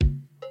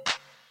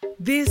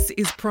This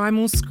is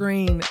Primal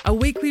Screen, a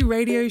weekly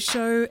radio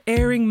show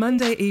airing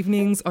Monday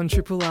evenings on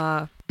Triple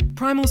R.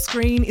 Primal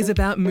Screen is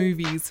about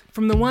movies,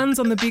 from the ones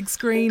on the big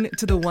screen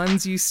to the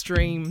ones you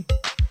stream.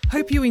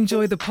 Hope you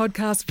enjoy the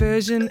podcast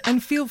version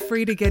and feel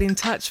free to get in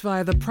touch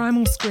via the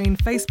Primal Screen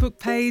Facebook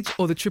page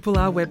or the Triple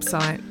R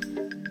website.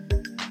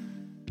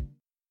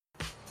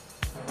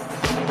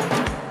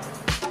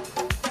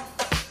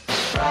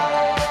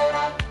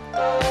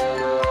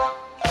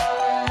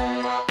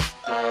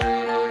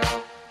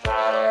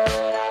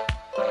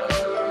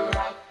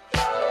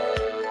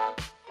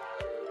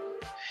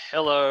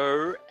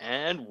 Hello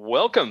and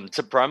welcome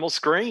to Primal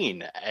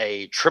Screen,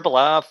 a Triple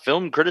R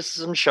film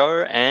criticism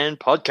show and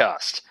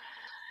podcast.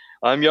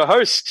 I'm your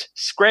host,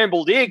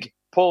 Scrambled Ig,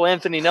 Paul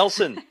Anthony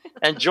Nelson,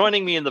 and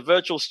joining me in the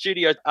virtual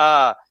studio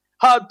are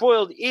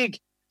Hard-Boiled Ig,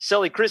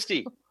 Sally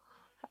Christie.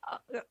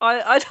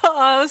 I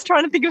was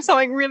trying to think of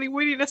something really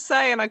witty to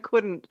say and I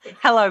couldn't.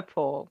 Hello,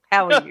 Paul.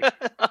 How are you?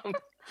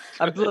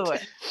 I blew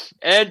it.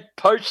 And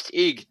Poached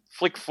Ig,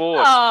 Flick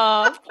Ford.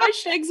 Oh,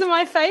 poached eggs are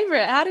my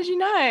favourite. How did you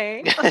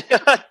know?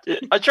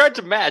 I tried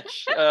to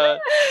match.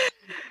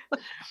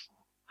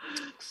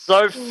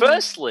 So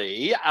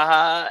firstly,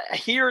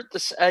 here at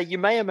this, you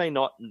may or may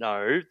not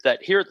know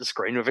that here at the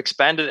Screen, we've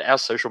expanded our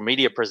social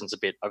media presence a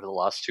bit over the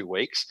last 2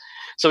 weeks.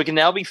 So we can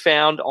now be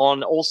found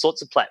on all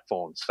sorts of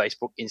platforms,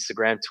 Facebook,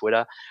 Instagram,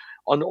 Twitter,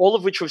 on all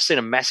of which we've seen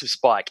a massive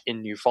spike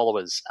in new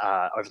followers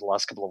over the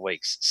last couple of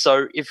weeks.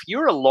 So if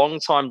you're a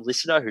long-time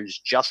listener who's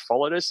just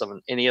followed us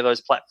on any of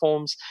those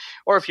platforms,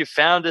 or if you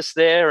found us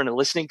there and are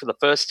listening for the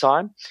first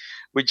time,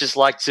 we'd just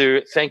like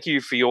to thank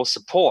you for your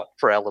support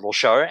for our little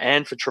show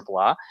and for Triple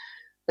R,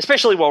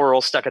 especially while we're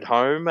all stuck at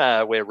home,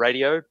 where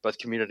radio, both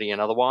community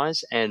and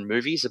otherwise, and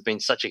movies have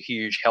been such a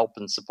huge help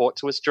and support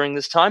to us during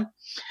this time.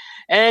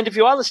 And if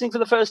you are listening for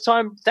the first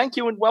time, thank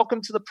you and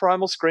welcome to the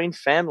Primal Screen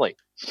family.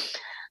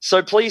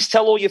 So please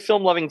tell all your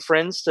film-loving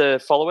friends to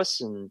follow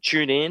us and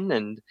tune in.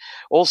 And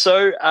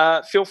also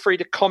feel free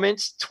to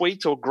comment,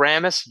 tweet, or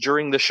gram us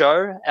during the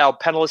show. Our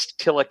panelist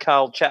killer,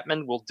 Carl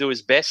Chapman, will do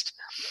his best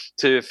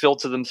to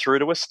filter them through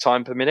to us,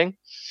 time permitting.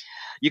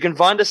 You can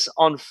find us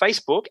on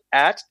Facebook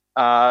at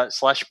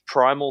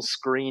 /Primal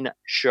Screen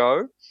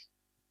Show,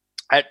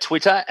 at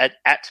Twitter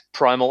at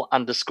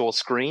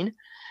Primal_Screen,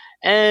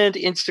 and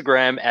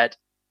Instagram at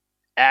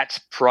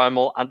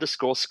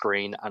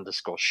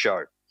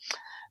Primal_Screen_Show.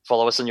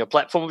 Follow us on your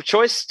platform of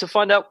choice to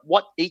find out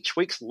what each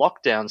week's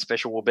lockdown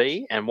special will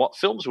be and what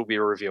films we'll be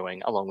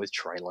reviewing, along with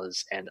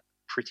trailers and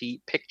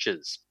pretty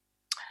pictures.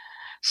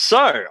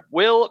 So,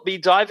 we'll be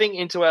diving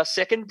into our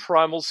second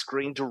Primal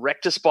Screen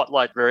Director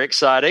Spotlight. Very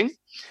exciting.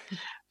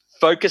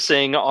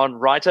 Focusing on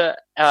writer,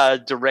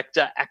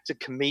 director, actor,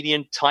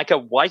 comedian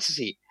Taika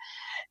Waititi.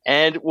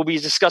 And we'll be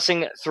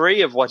discussing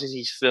 3 of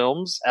Waititi's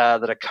films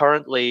that are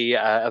currently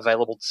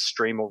available to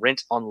stream or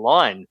rent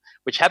online,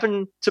 which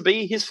happen to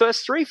be his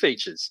first 3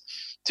 features: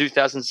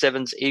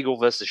 2007's Eagle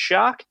vs.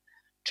 Shark,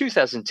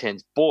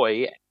 2010's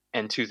Boy,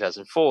 and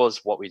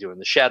 2004's What We Do in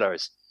the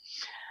Shadows.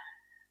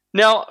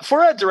 Now,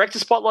 for our director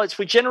spotlights,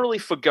 we generally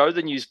forgo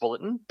the news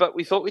bulletin, but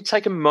we thought we'd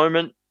take a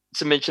moment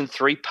to mention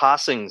 3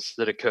 passings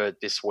that occurred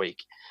this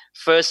week.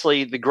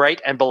 Firstly, the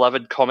great and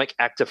beloved comic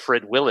actor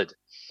Fred Willard,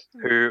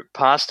 who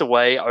passed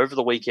away over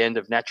the weekend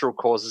of natural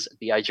causes at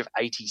the age of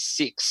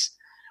 86.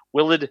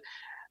 Willard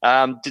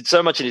did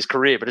so much in his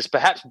career, but is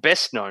perhaps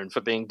best known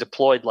for being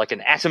deployed like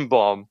an atom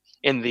bomb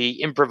in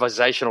the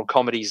improvisational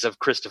comedies of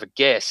Christopher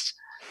Guest,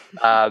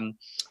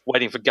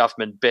 Waiting for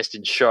Guffman, Best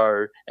in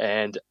Show,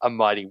 and A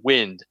Mighty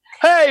Wind.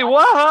 Hey,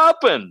 what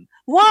happened?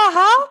 What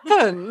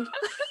happened?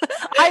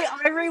 I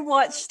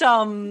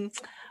rewatched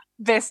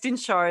Best in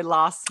Show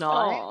last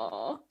night.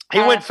 Aww. He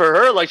went for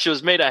her like she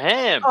was made of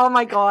ham. Oh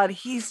my God,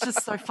 he's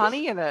just so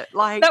funny in it.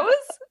 Like That was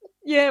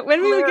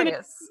when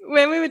hilarious.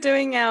 we were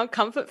doing our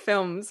comfort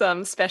films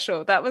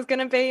special. That was going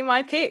to be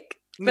my pick,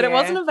 but it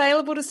wasn't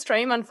available to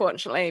stream,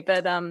 unfortunately.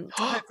 But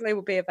hopefully,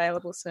 will be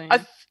available soon.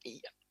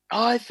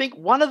 I think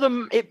one of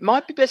them, it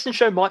might be Best in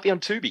Show, might be on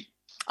Tubi.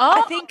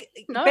 I think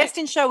no. Best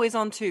in Show is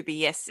on Tubi.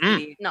 Yes, it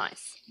is.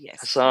 Nice.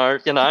 Yes. So,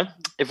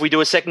 if we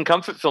do a second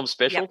comfort film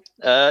special,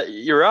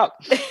 you're up.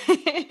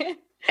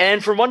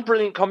 And from one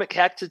brilliant comic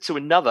actor to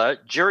another,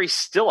 Jerry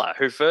Stiller,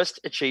 who first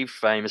achieved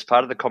fame as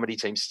part of the comedy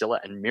team Stiller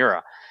and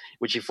Mirror,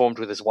 which he formed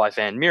with his wife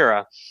Ann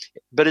Mirror,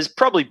 but is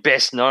probably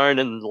best known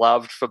and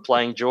loved for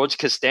playing George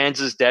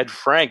Costanza's dad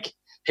Frank,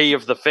 he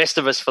of the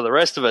Festivus for the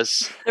rest of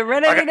us. They're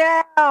ready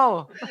now.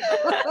 I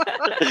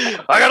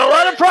got a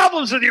lot of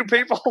problems with you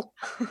people.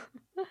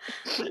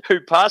 Who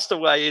passed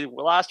away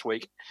last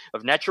week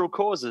of natural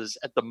causes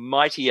at the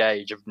mighty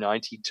age of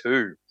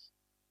 92.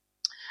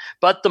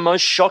 But the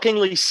most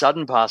shockingly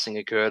sudden passing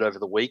occurred over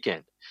the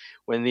weekend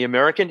when the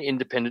American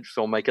independent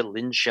filmmaker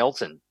Lynn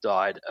Shelton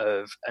died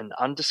of an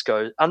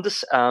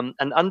undiagnosed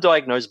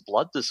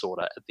blood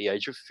disorder at the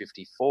age of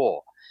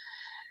 54.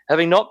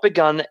 Having not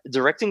begun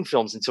directing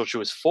films until she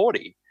was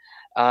 40,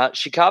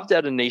 she carved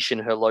out a niche in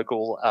her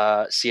local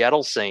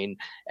Seattle scene,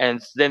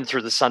 and then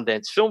through the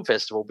Sundance Film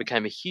Festival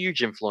became a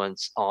huge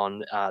influence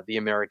on the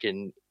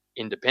American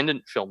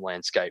independent film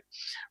landscape,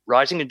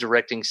 writing and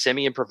directing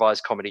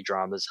semi-improvised comedy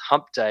dramas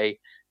Hump Day,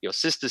 Your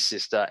Sister's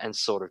Sister, and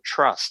Sort of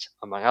Trust,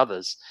 among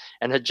others,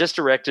 and had just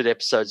directed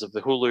episodes of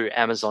the Hulu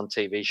Amazon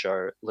TV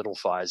show Little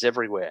Fires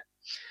Everywhere,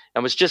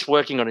 and was just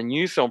working on a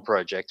new film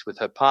project with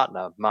her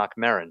partner, Mark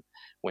Maron,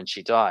 when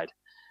she died.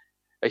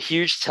 A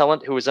huge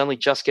talent who was only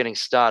just getting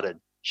started,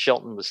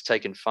 Shelton was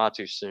taken far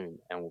too soon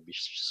and will be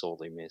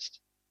sorely missed.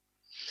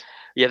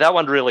 Yeah, that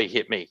one really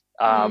hit me.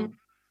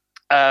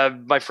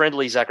 My friend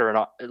Lee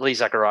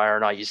Zachariah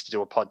and I used to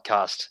do a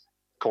podcast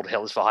called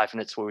Hell is for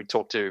Hyphenates, where we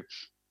talk to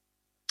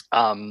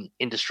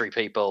industry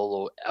people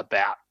or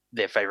about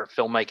their favorite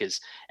filmmakers.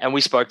 And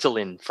we spoke to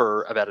Lynn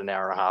for about an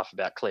hour and a half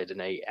about Claire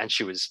Denis, and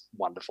she was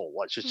wonderful.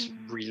 Like, just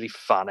really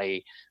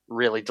funny,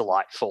 really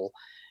delightful.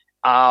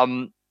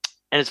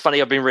 And it's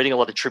funny, I've been reading a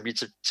lot of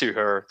tributes to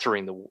her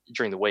during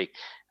the week,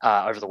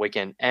 over the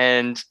weekend,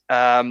 and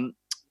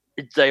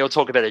they all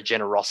talk about her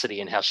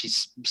generosity and how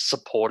she's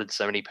supported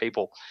so many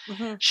people.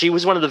 She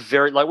was one of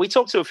the we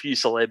talked to a few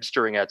celebs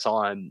during our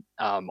time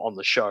on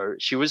the show.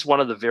 She was one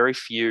of the very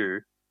few,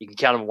 you can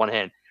count them on one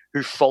hand,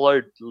 who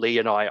followed Lee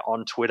and I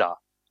on Twitter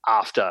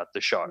after the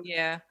show.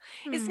 Yeah.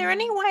 Is there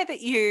any way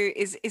that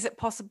is it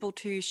possible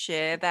to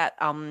share that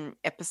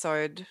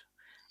episode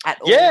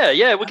at all?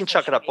 Yeah, we can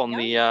chuck it up on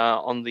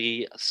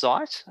the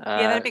site.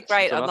 Yeah, that'd be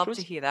great. I'd love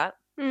to hear that.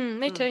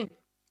 Me too.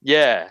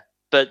 Yeah,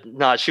 but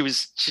no, she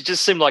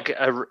just seemed like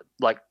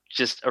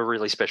just a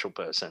really special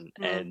person,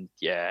 and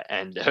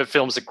her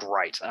films are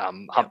great.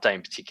 Hump Day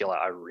in particular,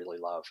 I really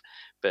love.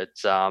 But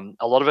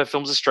a lot of her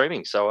films are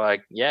streaming, so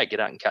get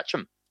out and catch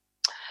them.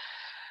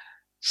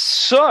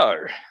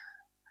 So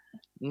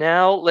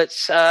now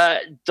let's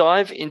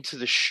dive into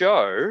the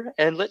show,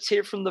 and let's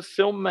hear from the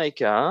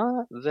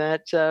filmmaker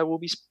that will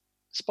be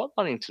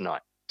spotlighting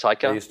tonight.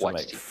 Taika They used to Waititi.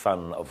 make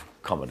fun of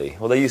comedy.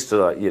 Well, they used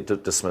to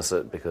dismiss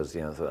it because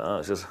it's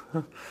just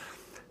a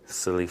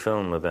silly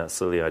film about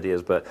silly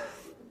ideas. But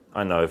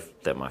I know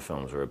that my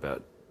films are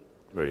about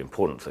very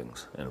important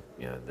things, and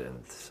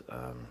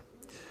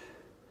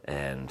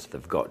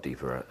they've got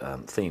deeper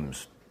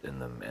themes in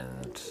them.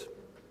 And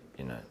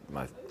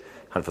my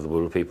Hunt for the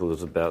Wilder People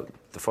is about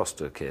the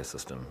foster care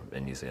system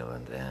in New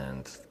Zealand,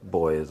 and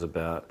Boy is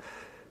about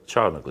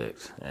child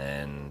neglect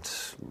and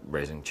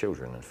raising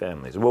children and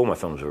families. Well, all my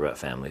films are about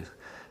families.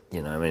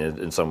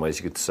 In some ways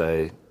you could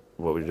say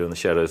What We Do in the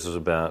Shadows is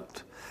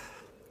about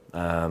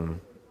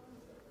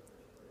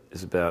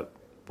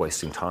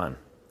wasting time,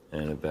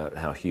 and about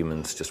how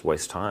humans just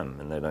waste time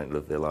and they don't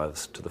live their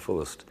lives to the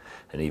fullest.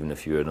 And even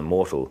if you're an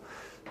immortal,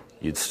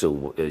 you'd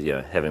still,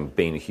 having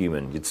been a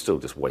human, you'd still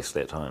just waste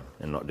that time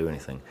and not do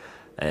anything.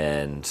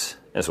 And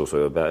it's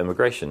also about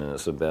immigration, and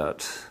it's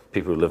about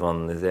people who live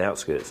on the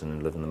outskirts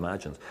and live in the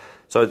margins.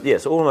 So,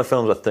 yes, all of my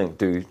films, I think,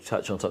 do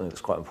touch on something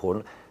that's quite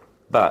important,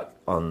 but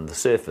on the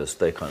surface,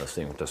 they kind of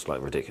seem just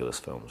like ridiculous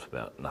films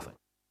about nothing.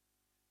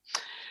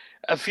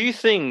 A few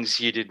things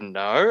you didn't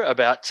know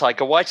about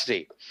Taika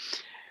Waititi.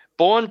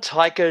 Born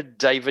Taika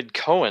David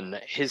Cohen,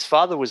 his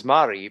father was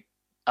Māori,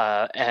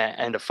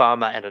 and a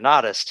farmer and an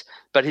artist,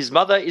 but his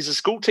mother is a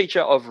school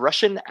teacher of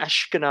Russian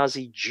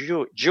Ashkenazi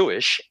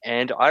Jewish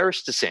and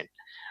Irish descent.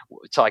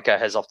 Taika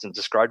has often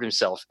described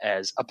himself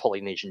as a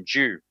Polynesian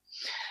Jew.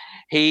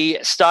 He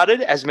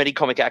started, as many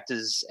comic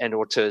actors and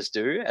auteurs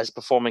do, as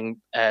performing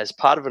as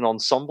part of an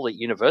ensemble at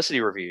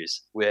university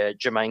reviews, where he met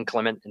Jermaine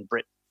Clement and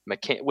Brett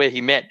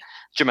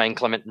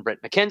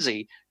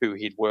McKenzie, who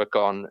he'd work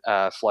on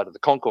Flight of the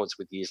Conchords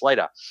with years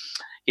later.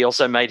 He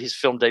also made his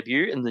film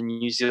debut in the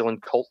New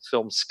Zealand cult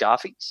film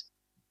Scarface.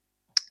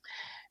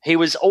 He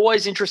was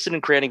always interested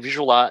in creating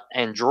visual art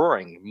and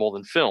drawing more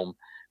than film,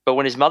 but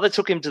when his mother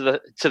took him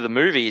to the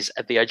movies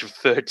at the age of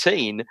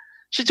 13,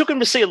 she took him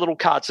to see a little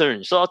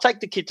cartoon. So I'll take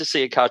the kid to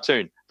see a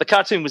cartoon. The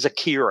cartoon was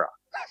Akira.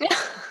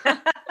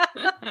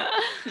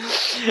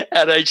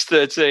 At age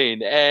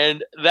 13,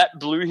 and that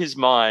blew his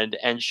mind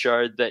and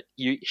showed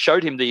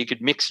him that you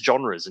could mix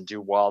genres and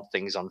do wild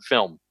things on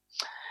film.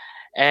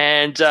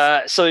 And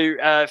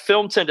so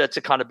film turned out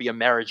to kind of be a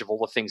marriage of all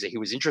the things that he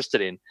was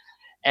interested in.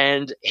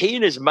 And he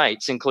and his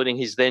mates, including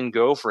his then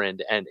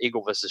girlfriend and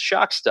Eagle vs.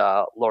 Shark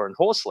star Lauren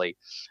Horsley,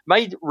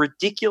 made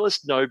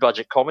ridiculous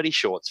no-budget comedy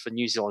shorts for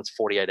New Zealand's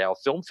 48-hour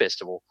film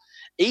festival,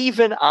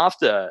 even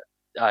after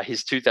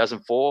his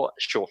 2004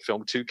 short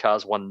film, Two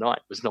Cars, One Night,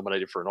 was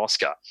nominated for an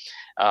Oscar.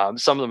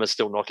 Some of them are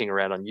still knocking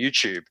around on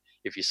YouTube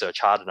if you search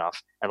hard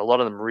enough, and a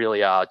lot of them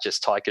really are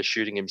just Taika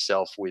shooting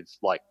himself with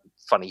like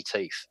funny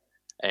teeth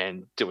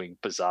and doing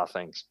bizarre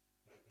things.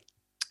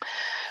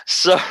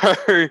 So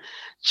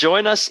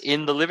join us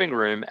in the living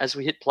room as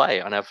we hit play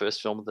on our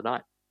first film of the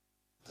night.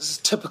 This is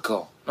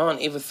typical. No one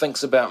ever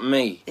thinks about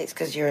me. It's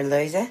because you're a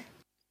loser.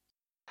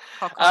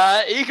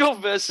 Eagle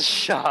vs.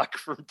 Shark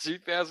from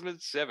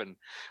 2007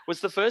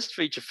 was the first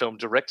feature film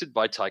directed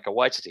by Taika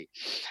Waititi.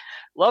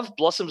 Love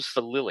blossoms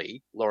for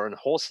Lily, Lauren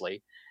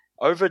Horsley,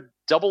 over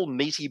double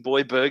meaty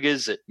boy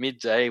burgers at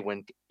midday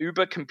when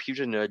Uber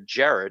computer nerd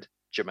Jared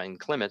Jermaine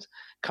Clement,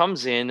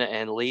 comes in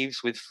and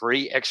leaves with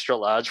free extra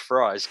large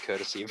fries,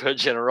 courtesy of her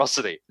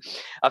generosity.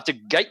 After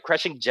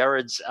gate-crashing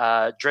Jared's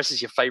Dress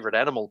As Your Favorite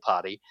Animal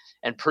party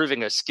and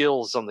proving her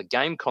skills on the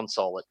game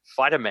console at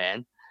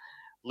Fighter-Man,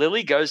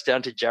 Lily goes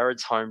down to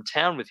Jared's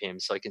hometown with him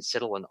so he can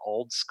settle an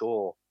old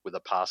score with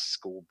a past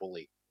school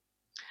bully.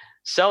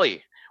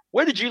 Sally,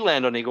 where did you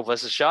land on Eagle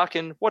vs. Shark,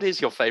 and what is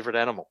your favorite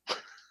animal?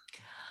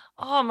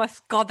 Oh my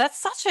God, that's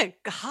such a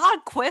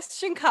hard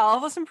question, Carl.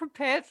 I wasn't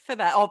prepared for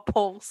that. Oh,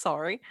 Paul,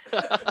 sorry.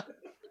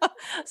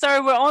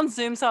 Sorry, we're on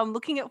Zoom, so I'm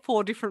looking at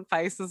 4 different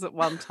faces at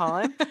one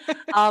time.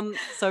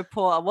 So,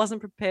 Paul, I wasn't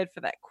prepared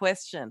for that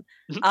question.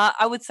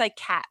 I would say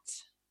cat.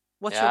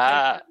 What's your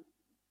favorite?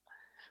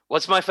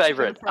 What's my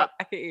favorite? Back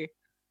at you.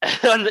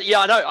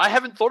 Yeah, I know. I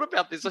haven't thought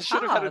about this. I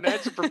should have had an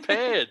answer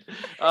prepared.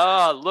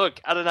 Look,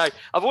 I don't know.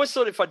 I've always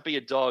thought if I'd be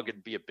a dog,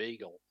 it'd be a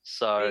beagle.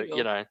 So,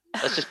 Beagle.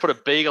 Let's just put a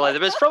beagle in there.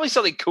 But it's probably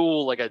something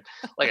cool, like a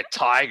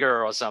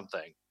tiger or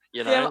something.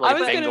 Yeah, like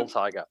a Bengal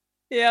tiger.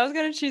 Yeah, I was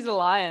going to choose a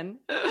lion.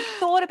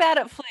 Thought about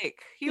it,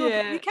 Flick.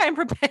 You came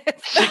prepared.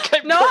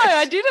 No,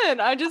 I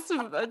didn't.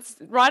 It's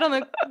right on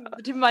the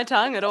tip of my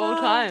tongue at all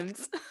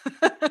times.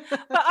 But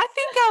I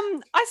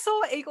think I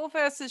saw Eagle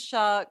versus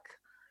Shark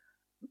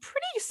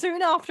pretty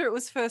soon after it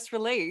was first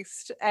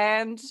released,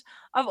 and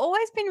I've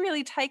always been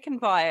really taken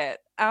by it.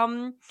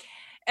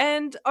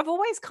 And I've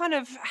always kind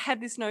of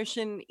had this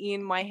notion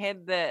in my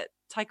head that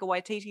Taika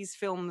Waititi's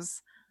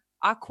films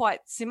are quite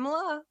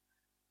similar.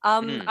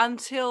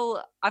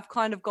 Until I've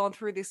kind of gone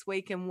through this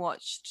week and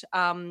watched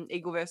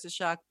Eagle vs.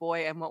 Shark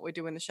Boy and What We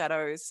Do in the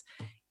Shadows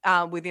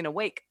within a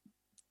week.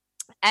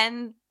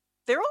 And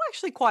they're all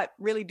actually quite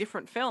really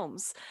different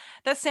films.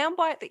 That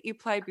soundbite that you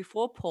played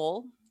before,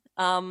 Paul,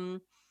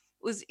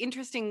 was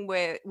interesting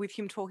with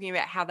him talking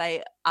about how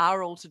they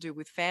are all to do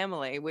with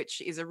family, which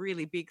is a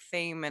really big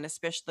theme, and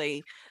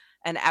especially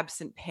an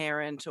absent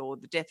parent or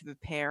the death of a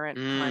parent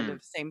kind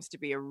of seems to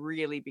be a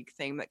really big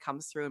theme that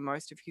comes through in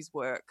most of his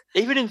work.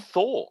 Even in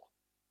Thor.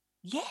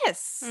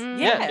 Yes.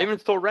 Yeah, even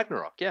Thor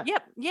Ragnarok, yeah.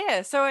 Yep,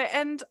 yeah. So,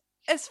 and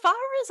as far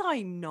as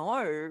I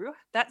know,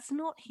 that's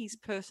not his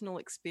personal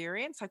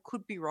experience. I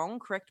could be wrong.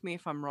 Correct me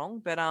if I'm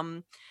wrong. But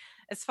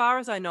as far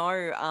as I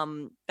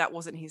know, that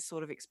wasn't his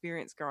sort of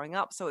experience growing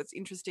up. So it's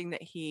interesting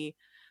that he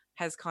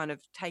has kind of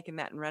taken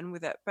that and run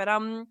with it. But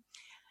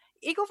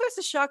Eagle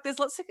vs. Shark, there's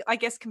lots of, I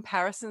guess,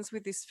 comparisons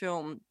with this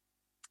film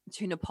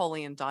to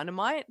Napoleon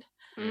Dynamite.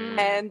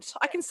 And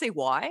I can see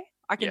why.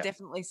 I can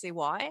definitely see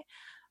why.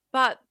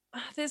 But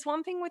there's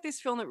one thing with this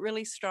film that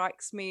really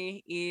strikes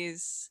me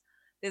is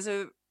there's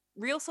a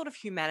real sort of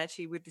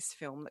humanity with this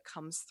film that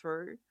comes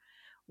through,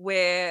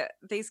 where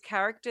these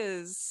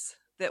characters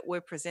that we're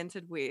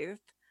presented with,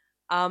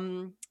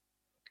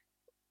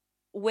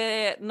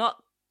 we're not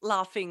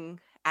laughing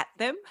at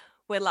them.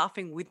 We're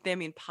laughing with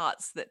them in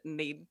parts that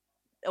need,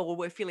 or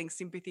we're feeling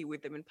sympathy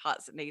with them in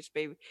parts that need to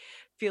be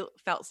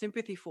felt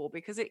sympathy for,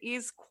 because it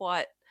is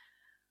quite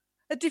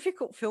a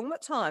difficult film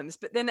at times,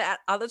 but then at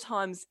other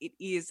times it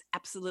is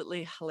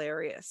absolutely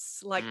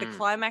hilarious. Like the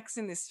climax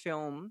in this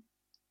film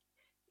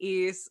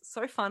is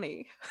so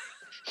funny,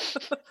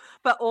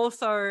 but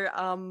also,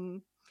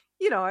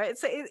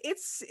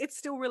 it's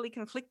still really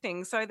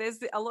conflicting. So there's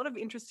a lot of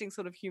interesting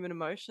sort of human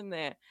emotion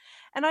there,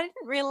 and I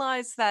didn't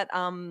realize that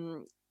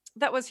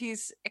that was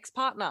his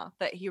ex-partner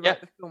that he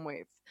wrote the film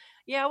with.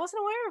 Yeah, I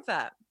wasn't aware of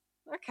that.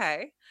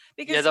 Okay,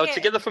 because they were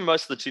together for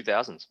most of the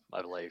 2000s,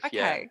 I believe.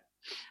 Okay,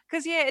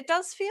 because it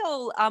does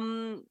feel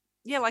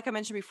like I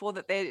mentioned before,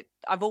 that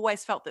I've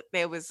always felt that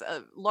there was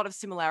a lot of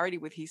similarity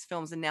with his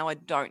films, and now I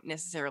don't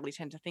necessarily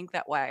tend to think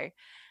that way.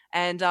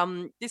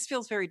 And this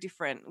feels very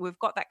different. We've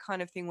got that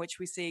kind of thing which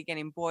we see again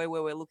in Boy,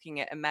 where we're looking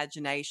at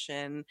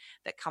imagination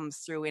that comes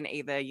through in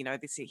either,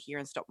 this here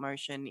in stop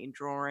motion, in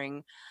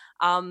drawing.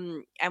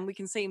 And we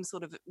can see him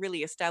sort of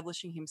really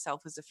establishing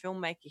himself as a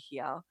filmmaker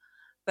here.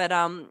 But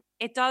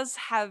it does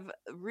have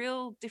a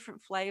real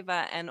different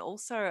flavour, and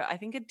also I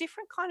think a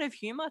different kind of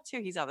humour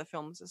to his other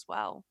films as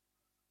well.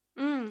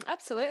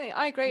 Absolutely,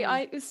 I agree.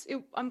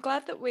 I'm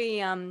glad that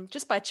we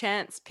just by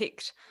chance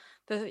picked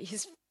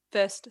his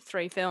first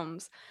 3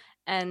 films,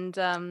 and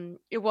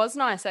it was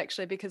nice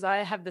actually, because I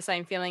have the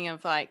same feeling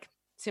of like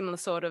similar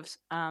sort of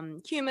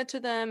humour to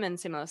them, and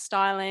similar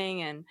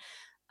styling, and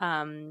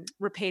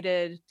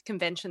repeated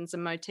conventions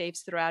and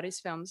motifs throughout his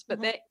films,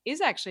 but there is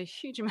actually a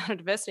huge amount of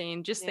diversity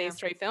in just these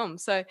 3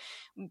 films. So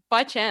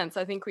by chance,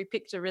 I think we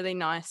picked a really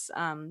nice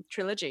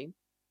trilogy.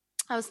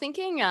 I was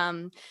thinking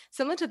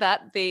similar to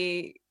that,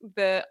 the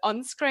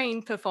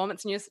on-screen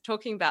performance, and you're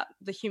talking about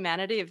the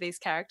humanity of these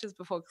characters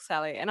before,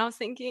 Sally, and I was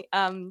thinking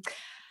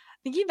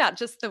about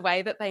just the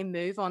way that they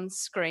move on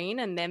screen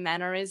and their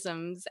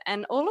mannerisms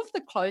and all of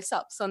the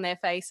close-ups on their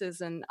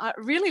faces, and I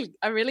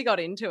really got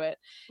into it.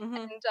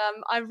 And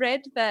I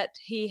read that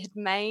he had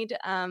made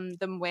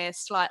them wear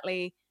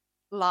slightly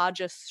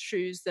larger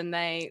shoes than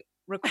they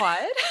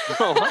required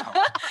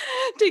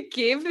to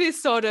give this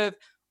sort of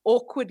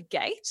awkward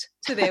gait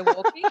to their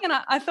walking. And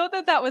I thought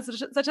that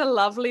was such a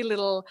lovely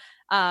little,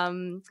 a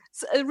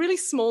really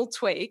small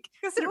tweak.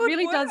 Because it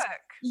really work. does.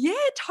 Yeah,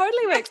 it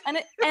totally works. And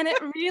it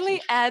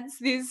really adds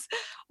this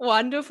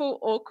wonderful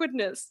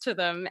awkwardness to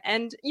them.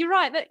 And you're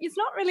right, that it's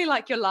not really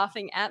like you're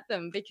laughing at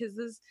them, because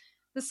there's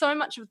so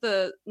much of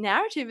the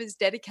narrative is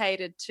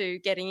dedicated to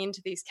getting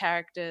into these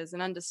characters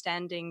and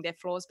understanding their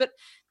flaws. But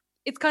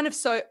it's kind of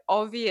so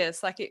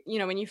obvious. Like,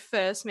 when you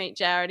first meet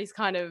Jared, he's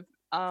kind of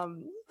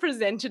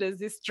presented as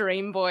this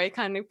dream boy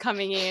kind of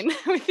coming in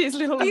with his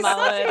little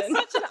mullet. He's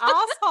such an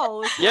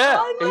asshole. Yeah,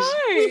 I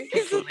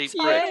know. he's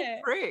a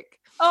prick.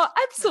 Oh,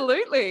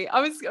 absolutely.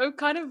 I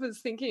kind of was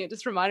thinking, it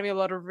just reminded me a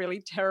lot of really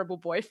terrible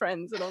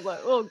boyfriends, and I was like,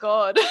 oh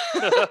God.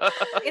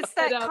 It's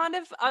that kind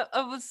of,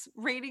 I was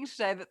reading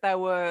today that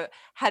they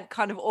had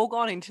kind of all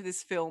gone into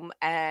this film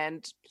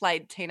and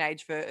played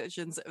teenage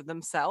versions of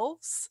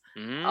themselves,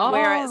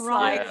 where it's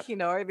like,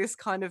 this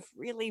kind of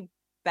really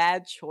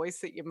bad choice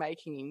that you're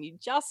making and you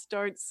just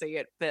don't see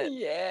it. But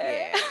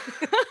yeah.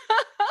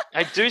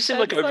 They do seem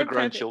like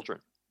overgrown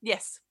children.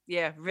 Yes.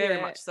 Yeah, very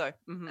much so.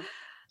 Mm-hmm.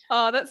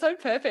 Oh, that's so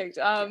perfect.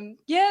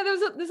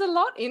 There's a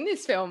lot in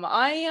this film.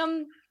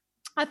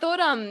 I thought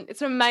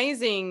it's an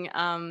amazing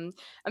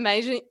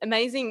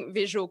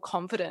visual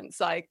confidence,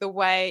 like the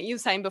way you were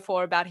saying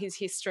before about his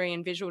history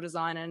and visual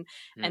design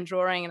and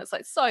drawing, and it's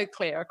like so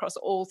clear across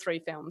all three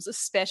films,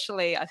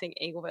 especially I think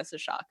Eagle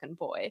versus Shark and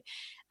Boy,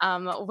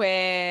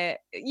 where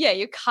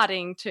you're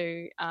cutting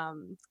to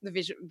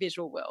the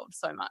visual world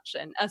so much,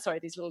 and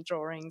these little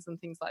drawings and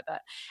things like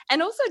that,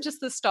 and also just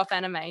the stop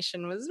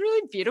animation was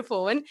really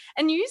beautiful and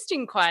used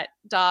in quite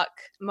dark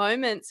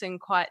moments and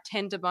quite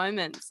tender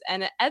moments,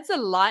 and it adds a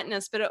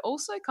lightness, but it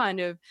also kind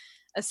of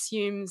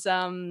assumes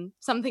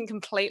something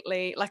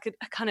completely like a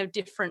kind of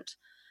different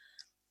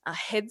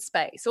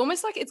headspace,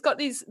 almost like it's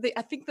got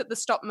I think that the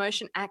stop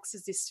motion acts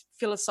as this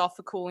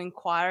philosophical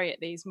inquiry at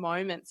these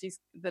moments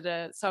that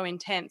are so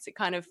intense. It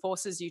kind of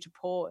forces you to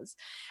pause,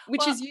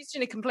 which is used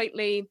in not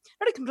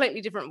a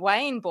completely different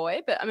way in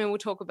Boy, but I mean, we'll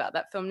talk about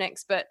that film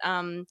next, but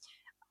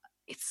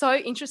it's so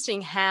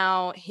interesting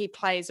how he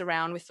plays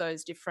around with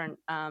those different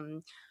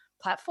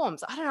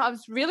platforms. I don't know, I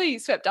was really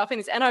swept up in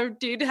this, and I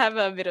did have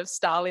a bit of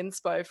style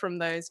inspo from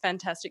those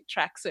fantastic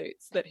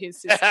tracksuits that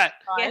his sister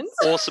finds.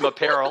 Awesome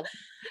apparel.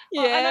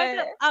 Yeah. Well, I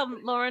know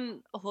that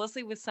Lauren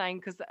Horsley was saying,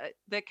 because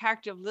the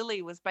character of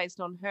Lily was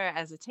based on her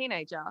as a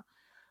teenager,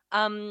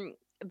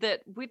 that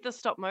with the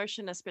stop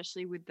motion,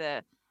 especially with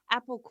the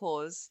apple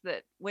cores,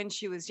 that when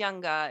she was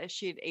younger,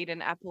 she'd eat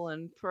an apple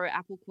and throw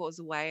apple cores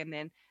away and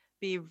then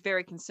be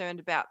very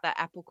concerned about that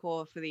apple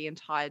core for the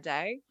entire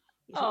day.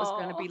 If it was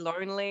going to be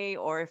lonely,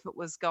 or if it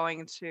was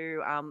going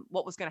to,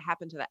 what was going to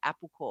happen to the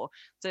apple core.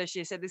 So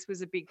she said this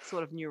was a big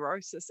sort of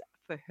neurosis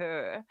for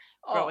her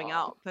growing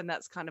up. And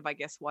that's kind of, I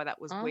guess, why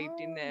that was weaved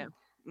in there.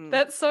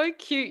 That's so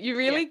cute. You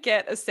really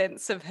get a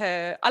sense of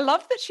her. I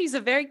love that she's a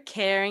very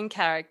caring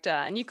character,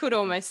 and you could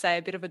almost say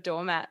a bit of a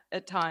doormat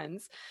at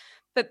times.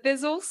 But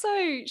there's also,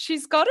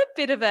 she's got a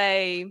bit of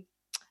I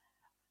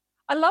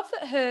love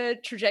that her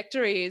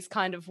trajectory is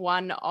kind of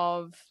one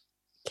of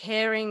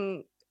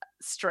caring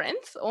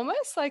strength,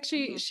 almost like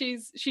she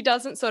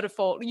doesn't sort of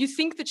fall. You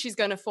think that she's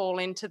going to fall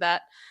into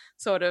that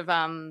sort of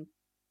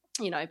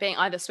being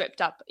either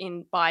swept up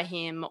in by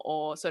him,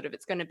 or sort of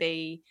it's going to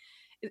be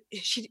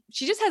she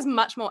just has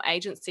much more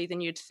agency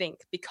than you'd think,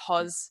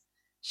 because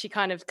she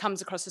kind of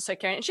comes across as so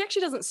caring, and she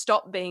actually doesn't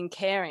stop being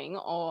caring,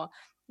 or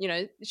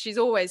she's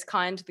always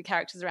kind to the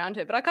characters around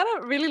her. But I kind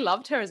of really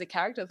loved her as a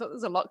character. I thought there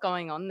was a lot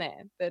going on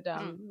there that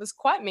was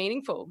quite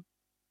meaningful.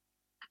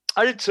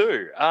 I did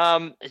too.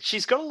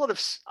 She's got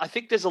I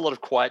think there's a lot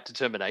of quiet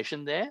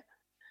determination there.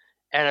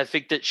 And I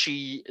think that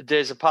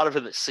there's a part of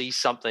her that sees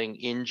something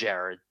in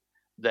Jared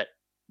that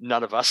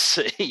none of us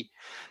see,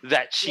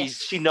 that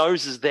she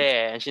knows is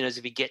there, and she knows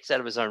if he gets out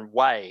of his own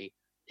way,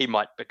 he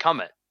might become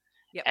it.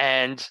 Yep.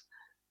 And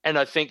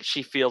I think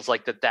she feels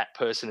like that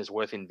person is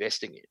worth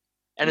investing in.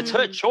 And it's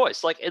her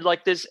choice.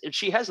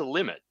 She has a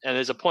limit, and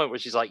there's a point where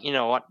she's like, you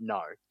know what?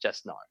 No,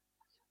 just no.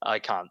 I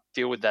can't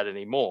deal with that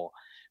anymore.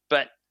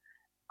 But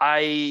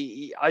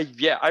I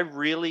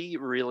really,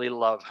 really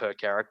love her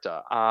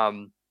character.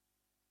 I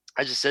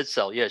just said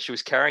so. Yeah, she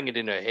was carrying it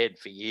in her head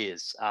for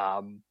years.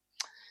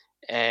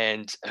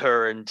 And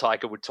her and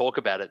Taika would talk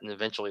about it, and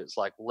eventually it's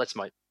like, well, let's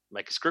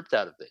make a script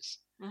out of this.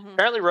 Mm-hmm.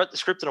 Apparently wrote the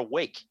script in a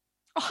week.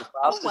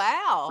 Oh,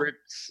 wow.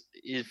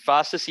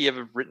 Fastest he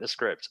ever written a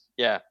script.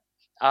 Yeah.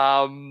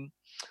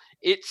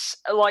 It's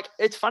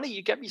funny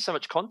you gave me so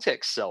much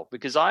context, Sel,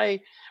 because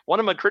one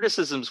of my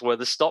criticisms were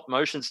the stop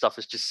motion stuff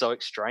is just so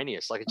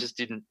extraneous. Like, it just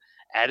didn't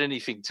add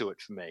anything to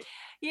it for me.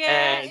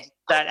 Yeah. And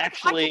that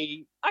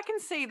actually I can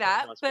see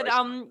that, but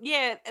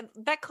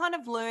that kind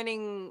of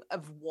learning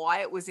of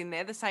why it was in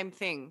there, the same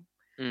thing.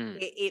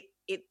 It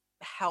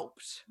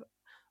helped.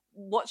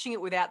 Watching it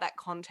without that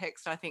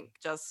context, I think,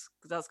 just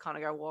does kind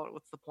of go,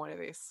 what's the point of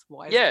this?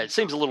 Why? It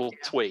seems a little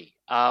twee.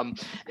 And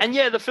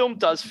the film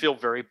does feel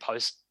very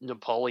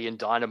post-Napoleon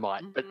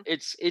Dynamite, but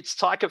it's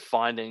Taika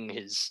finding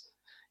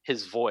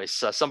his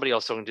voice. Somebody I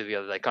was talking to the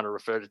other day kind of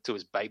referred to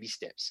as baby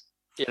steps.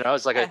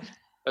 It's like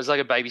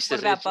a baby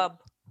steps. What about Bub?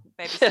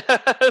 Baby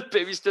steps.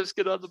 Baby steps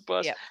get on the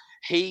bus. Yep.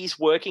 He's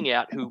working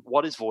out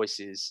what his voice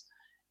is,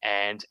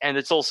 and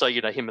it's also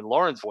him and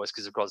Lauren's voice,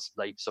 because of course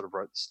they sort of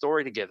wrote the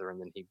story together, and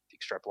then he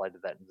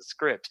extrapolated that in the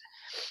script.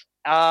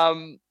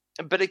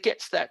 But it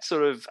gets that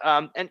sort of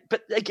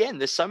but again,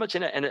 there's so much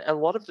in it, and a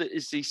lot of it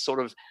is these sort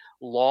of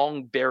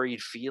long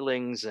buried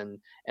feelings and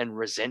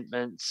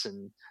resentments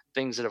and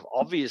things that have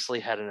obviously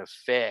had an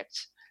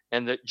effect,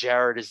 and that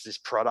Jared is this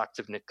product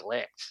of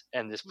neglect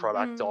and this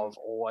product of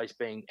always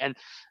being and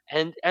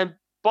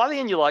by the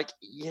end you're like,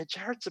 yeah,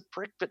 Jared's a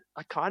prick, but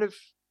I kind of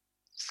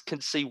can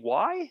see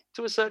why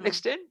to a certain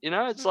extent.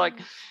 It's like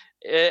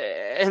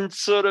and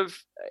sort of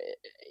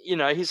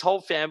his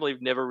whole family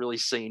have never really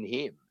seen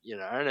him,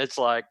 and it's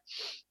like,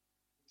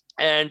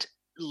 and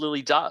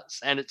Lily does,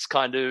 and it's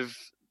kind of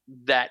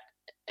that,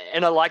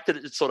 and I like that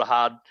it's sort of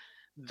hard.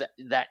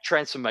 That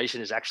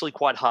transformation is actually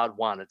quite hard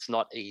won. It's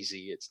not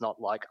easy. It's not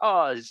like,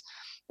 it's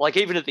like,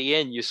 even at the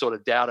end you're sort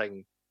of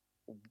doubting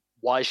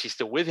why she's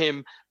still with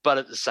him, but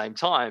at the same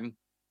time,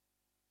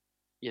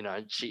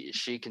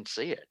 she can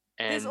see it,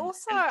 and there's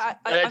also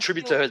a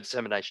tribute to her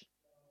determination.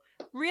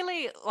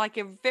 Really, like,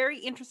 a very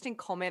interesting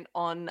comment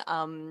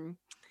on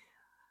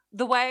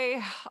the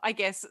way, I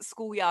guess,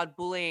 schoolyard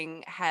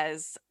bullying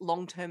has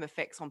long-term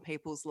effects on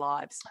people's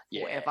lives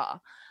forever.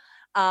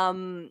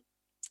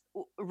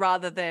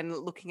 Rather than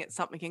looking at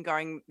something and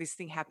going, this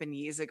thing happened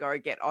years ago,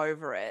 get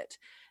over it.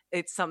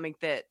 It's something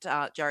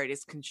that Jared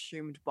is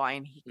consumed by,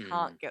 and he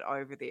can't get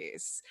over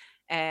this.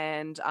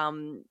 And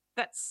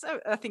that's,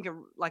 I think, a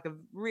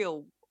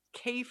real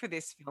key for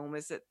this film,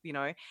 is that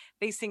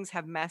these things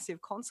have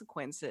massive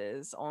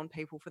consequences on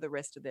people for the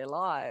rest of their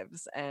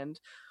lives, and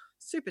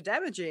super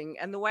damaging.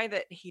 And the way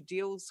that he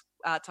deals,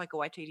 Taika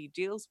Waititi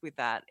deals with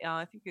that,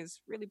 I think is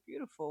really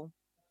beautiful.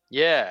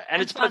 Yeah,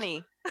 and it's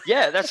funny.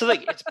 That's the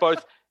thing. It's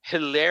both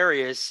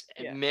hilarious,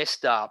 and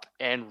messed up,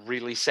 and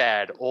really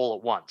sad all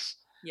at once.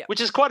 Yep.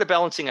 Which is quite a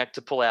balancing act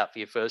to pull out for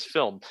your first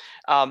film.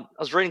 I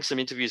was reading some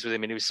interviews with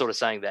him, and he was sort of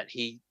saying that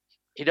he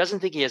doesn't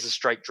think he has a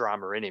straight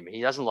drama in him.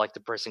 He doesn't like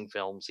depressing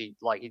films.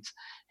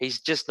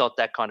 He's just not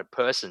that kind of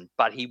person.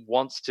 But he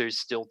wants to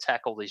still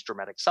tackle these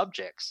dramatic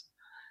subjects,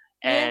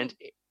 and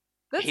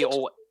he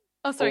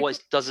always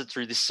does it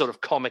through this sort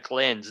of comic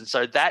lens. And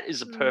so that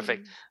is a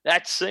perfect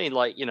that scene.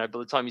 Like, by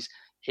the time he's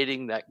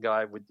hitting that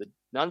guy with the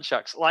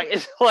nunchucks,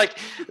 it's like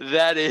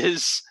that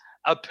is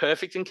a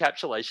perfect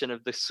encapsulation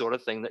of the sort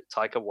of thing that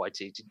Taika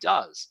Waititi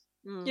does.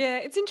 Yeah,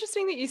 it's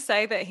interesting that you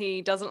say that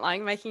he doesn't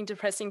like making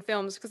depressing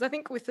films, because I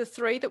think with the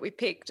three that we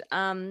picked,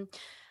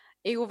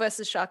 Eagle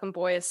versus Shark and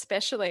Boy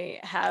especially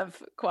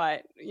have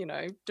quite,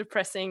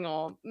 depressing,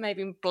 or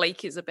maybe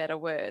bleak is a better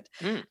word,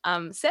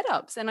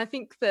 setups. And I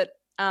think that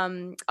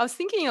I was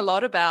thinking a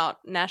lot about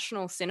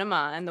national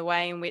cinema and the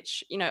way in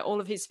which,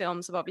 all of his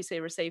films have obviously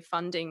received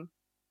funding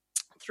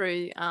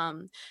through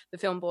the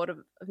Film Board of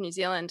New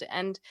Zealand.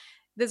 And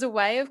there's a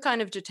way of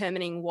kind of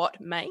determining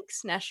what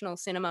makes national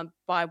cinema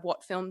by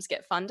what films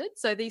get funded.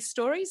 So these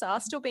stories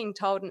are still being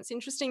told, and it's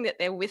interesting that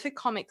they're with a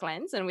comic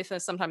lens and with a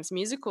sometimes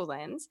musical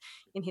lens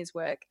in his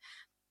work.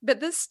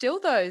 But there's still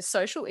those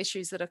social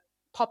issues that are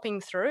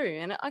popping through,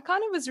 and I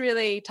kind of was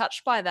really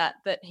touched by that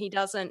he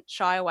doesn't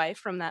shy away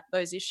from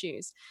those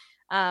issues.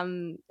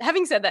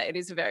 Having said that, it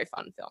is a very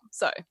fun film.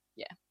 So,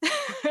 yeah.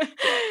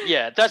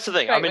 Yeah, that's the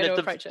thing. Great way to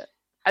approach it.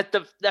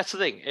 That's the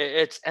thing.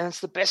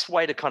 It's the best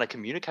way to kind of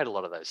communicate a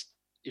lot of those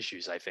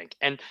issues, I think.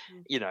 And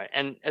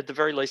and at the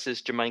very least,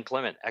 there's Jermaine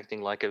Clement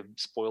acting like a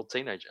spoiled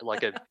teenager,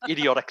 like a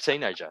idiotic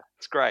teenager.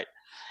 It's great.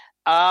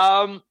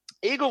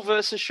 Eagle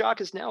versus Shark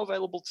is now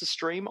available to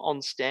stream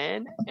on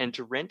Stan and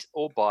to rent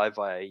or buy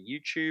via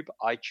YouTube,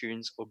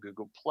 iTunes, or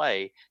Google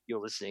Play.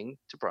 You're listening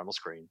to Primal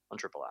Screen on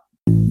Triple R.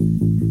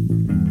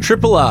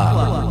 Triple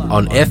R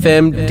on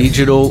FM,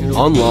 digital,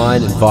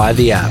 online, and via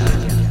the app.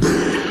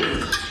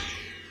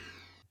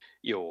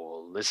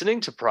 You're listening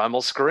to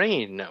Primal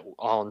Screen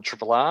on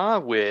Triple R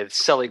with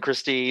Sally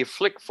Christie,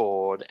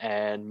 Flickford,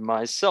 and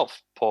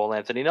myself, Paul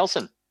Anthony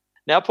Nelson.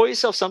 Now pour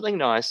yourself something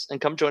nice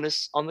and come join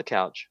us on the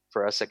couch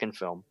for our second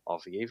film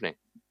of the evening.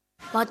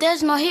 My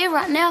dad's not here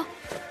right now.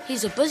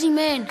 He's a busy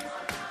man.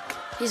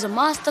 He's a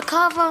master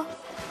carver,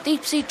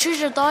 deep-sea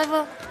treasure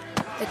diver,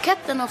 the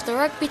captain of the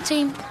rugby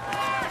team,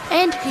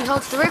 and he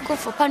holds the record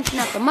for punching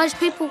out the most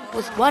people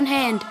with one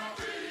hand.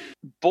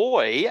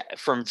 Boy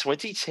from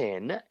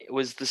 2010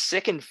 was the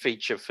second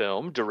feature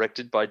film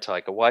directed by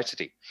Taika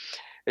Waititi.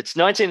 It's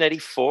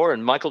 1984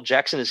 and Michael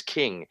Jackson is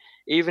king,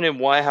 even in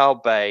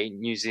Waihao Bay,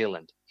 New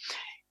Zealand.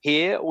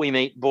 Here we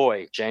meet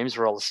Boy, James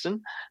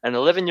Rolliston, an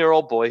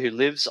 11-year-old boy who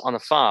lives on a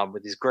farm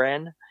with his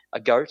gran, a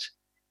goat,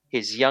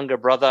 his younger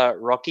brother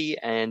Rocky,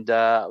 and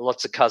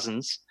lots of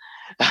cousins.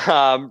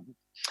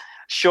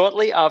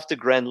 Shortly after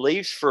Gran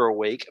leaves for a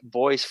week,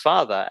 Boy's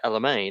father,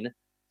 Alamein,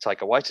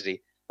 Taika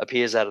Waititi,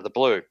 appears out of the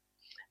blue.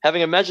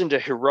 Having imagined a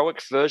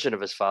heroic version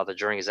of his father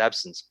during his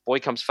absence, Boy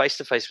comes face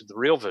to face with the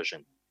real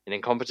version, an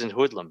incompetent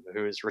hoodlum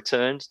who has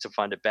returned to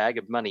find a bag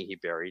of money he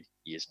buried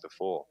years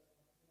before.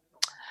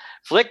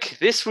 Flick,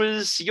 this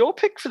was your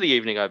pick for the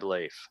evening, I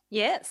believe.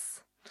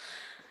 Yes.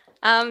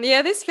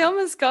 This film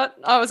has got...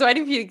 I was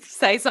waiting for you to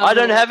say something. I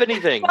don't have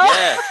anything,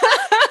 yeah.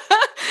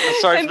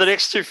 I'm sorry, for the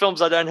next two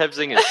films I don't have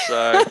zingers,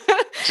 so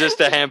just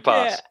a hand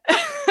pass.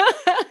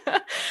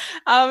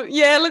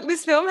 Yeah. Look,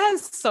 this film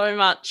has so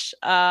much...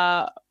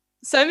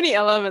 so many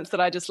elements that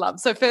I just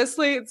love. So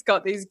firstly, it's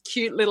got these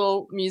cute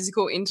little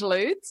musical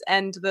interludes,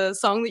 and the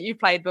song that you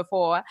played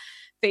before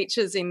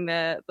features in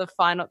the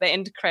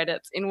end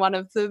credits in one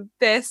of the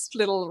best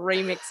little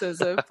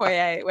remixes of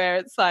Poye, where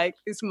it's like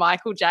this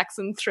Michael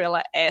Jackson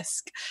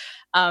Thriller-esque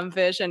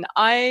version.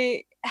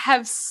 I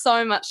have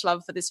so much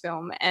love for this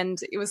film, and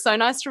it was so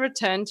nice to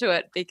return to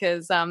it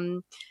because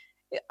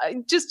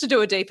just to do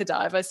a deeper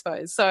dive, I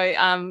suppose. So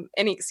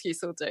any excuse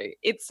will do.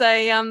 It's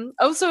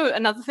also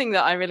another thing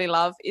that I really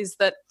love is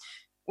that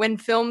when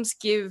films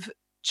give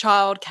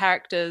child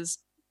characters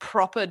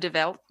proper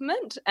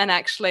development and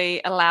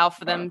actually allow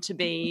for them to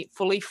be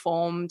fully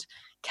formed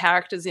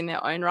characters in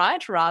their own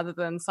right rather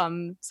than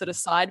some sort of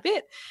side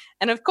bit.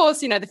 And of course,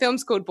 the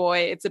film's called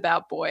Boy. It's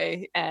about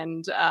boy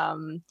and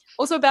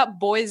also about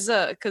boys,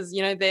 because,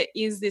 there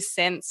is this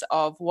sense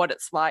of what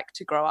it's like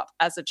to grow up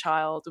as a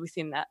child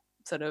within that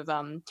sort of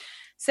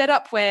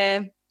setup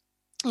where,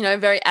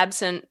 very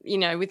absent,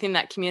 within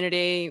that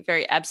community,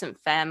 very absent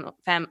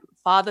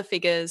father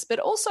figures, but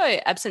also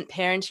absent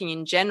parenting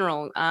in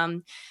general.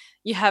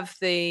 You have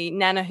the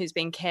nana who's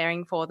been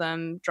caring for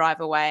them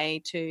drive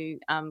away to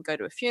go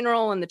to a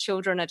funeral, and the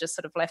children are just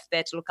sort of left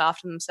there to look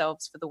after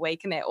themselves for the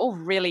week, and they're all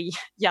really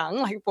young,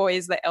 like Boy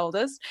is the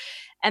eldest.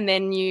 And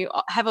then you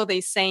have all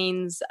these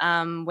scenes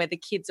where the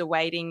kids are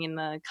waiting in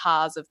the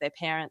cars of their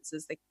parents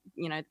as the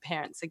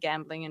parents are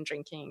gambling and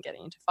drinking and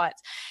getting into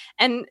fights.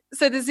 And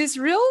so there's this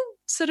real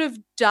sort of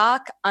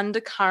dark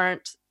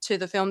undercurrent to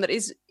the film that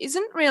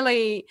isn't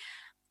really...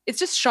 It's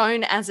just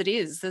shown as it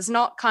is. There's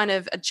not kind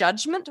of a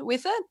judgment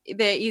with it.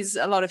 There is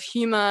a lot of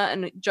humor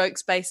and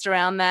jokes based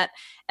around that,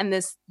 and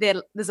there's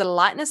a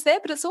lightness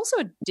there, but it's also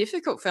a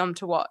difficult film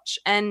to watch.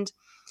 And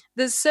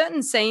there's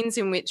certain scenes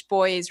in which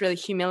Boy is really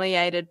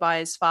humiliated by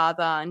his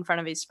father in front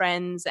of his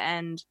friends,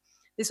 and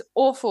this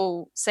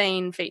awful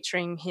scene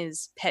featuring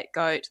his pet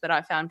goat that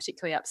I found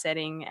particularly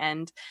upsetting.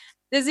 And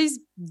there's these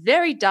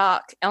very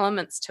dark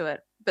elements to it,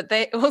 but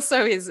there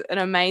also is an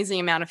amazing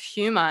amount of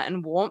humor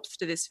and warmth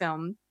to this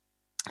film.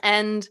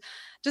 And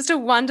just a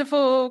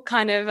wonderful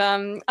kind of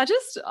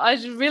I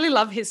really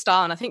love his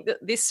style, and I think that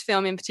this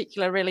film in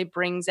particular really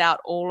brings out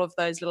all of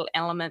those little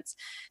elements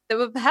that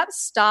were perhaps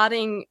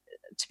starting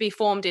to be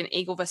formed in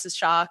Eagle versus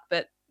Shark,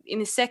 but in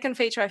the second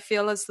feature I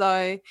feel as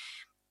though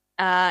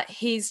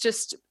he's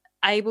just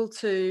able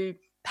to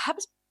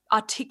perhaps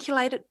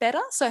articulate it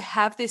better, so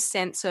have this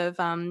sense of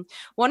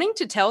wanting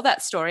to tell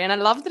that story. And I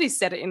love that he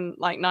said it in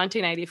like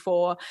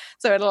 1984,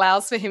 so it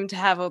allows for him to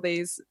have all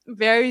these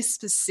very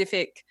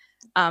specific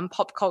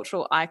pop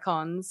cultural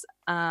icons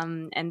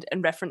and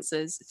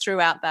references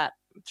throughout that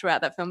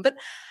film. But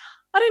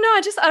I don't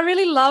know, I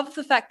really love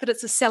the fact that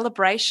it's a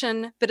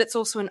celebration, but it's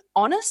also an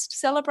honest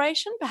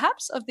celebration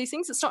perhaps of these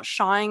things. It's not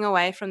shying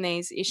away from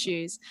these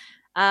issues.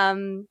 I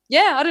don't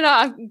know,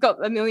 I've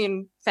got a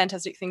million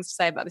fantastic things to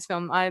say about this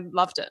film. I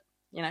loved it.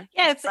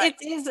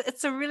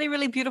 It's a really,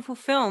 really beautiful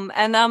film.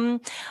 And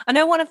I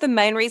know one of the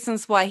main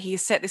reasons why he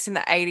set this in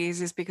the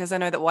 80s is because I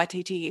know that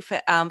Waititi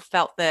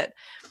felt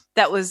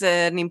that was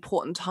an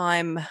important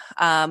time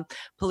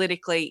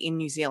politically in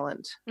New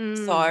Zealand.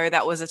 So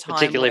that was a time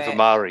particularly for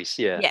Maoris,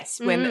 Yes,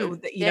 when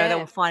they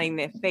were finding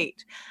their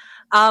feet.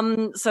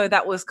 So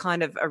that was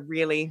kind of a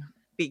really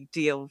big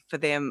deal for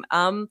them.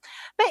 But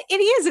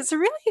it's a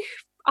really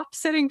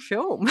upsetting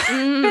film.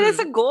 But it's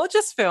a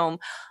gorgeous film.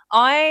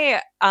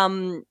 I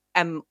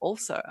am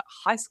also a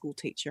high school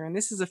teacher, and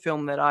this is a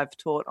film that I've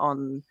taught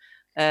on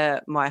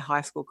my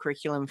high school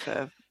curriculum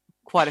for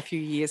quite a few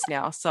years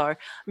now, so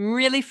I'm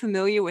really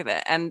familiar with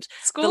it. And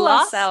school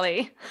us,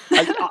 Sally.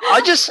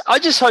 I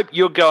just hope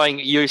you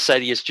say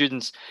to your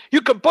students,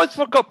 you can both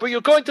fuck up, but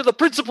you're going to the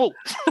principal.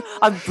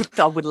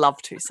 I would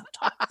love to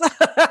sometimes.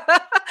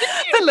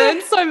 You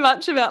learn so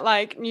much about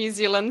like New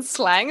Zealand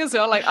slang as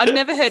well. Like I'd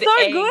never heard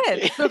so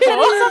good before.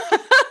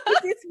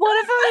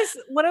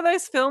 It's one of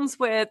those films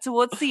where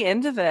towards the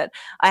end of it,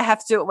 I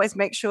have to always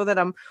make sure that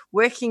I'm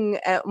working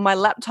at my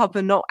laptop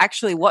and not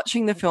actually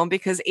watching the film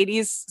because it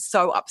is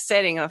so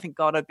upsetting. And I think,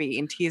 God, I'd be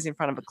in tears in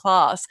front of a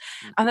class.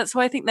 And that's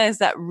why I think there's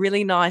that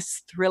really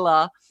nice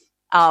thriller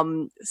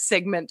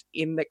segment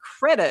in the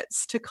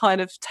credits to kind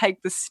of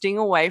take the sting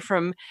away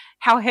from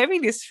how heavy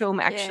this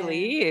film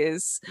actually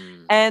is.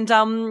 And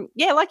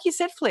like you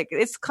said, Flick,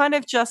 it's kind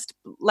of just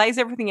lays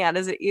everything out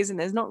as it is, and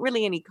there's not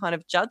really any kind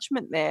of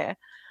judgment there.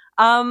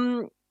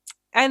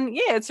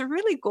 It's a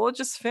really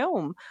gorgeous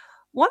film.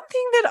 One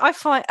thing that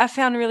I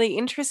found really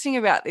interesting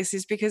about this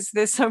is because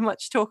there's so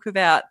much talk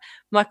about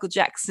Michael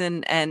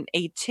Jackson and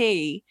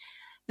E.T.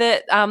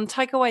 that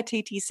Taika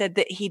Waititi said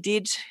that he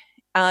did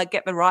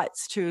get the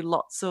rights to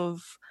lots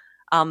of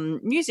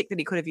music that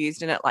he could have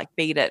used in it, like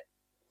Beat It,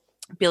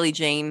 Billie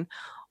Jean,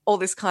 all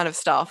this kind of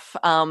stuff.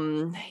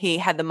 He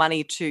had the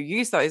money to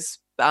use those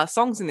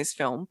songs in this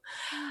film.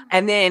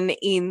 And then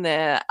in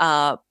the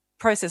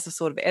process of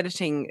sort of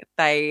editing,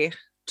 they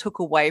took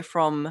away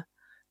from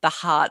the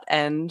heart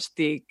and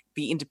the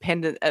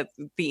independent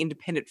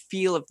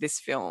feel of this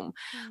film.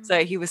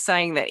 So he was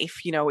saying that if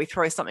we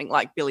throw something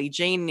like Billie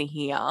Jean in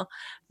here,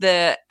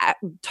 the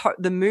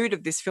mood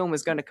of this film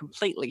is going to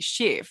completely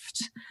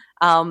shift,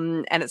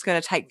 and it's going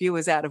to take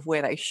viewers out of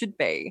where they should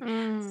be.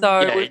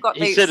 So we've got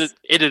he said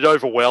it'd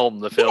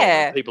overwhelm the film.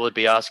 Yeah. People would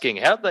be asking,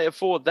 how'd they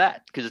afford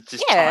that? Because it's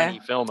this tiny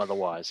film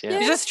otherwise. Yeah,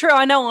 It's just true.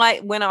 I know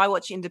when I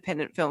watch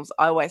independent films,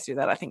 I always do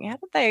that. I think, how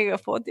did they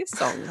afford this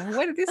song?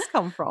 Where did this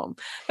come from?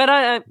 But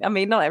I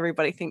mean, not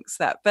everybody thinks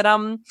that. But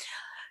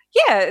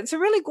it's a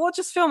really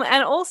gorgeous film,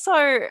 and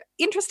also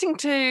interesting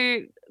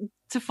to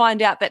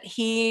find out that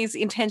his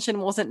intention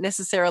wasn't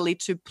necessarily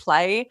to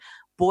play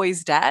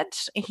Boy's dad.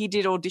 He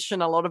did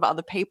audition a lot of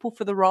other people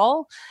for the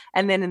role,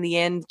 and then in the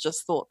end,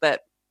 just thought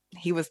that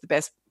he was the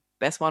best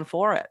one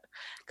for it.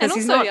 And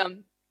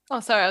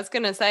also, I was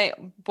going to say,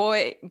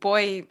 Boy,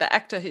 the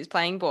actor who's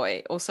playing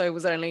Boy, also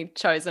was only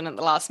chosen at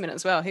the last minute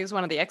as well. He was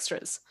one of the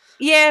extras.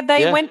 Yeah,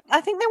 went. I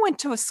think they went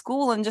to a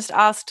school and just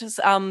asked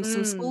some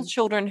school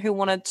children who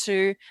wanted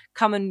to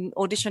come and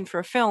audition for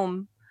a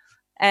film,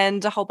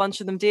 and a whole bunch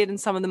of them did, and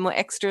some of them were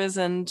extras,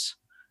 and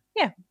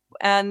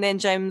then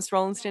James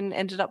Rollinston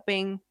ended up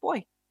being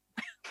Boy.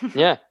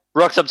 Yeah,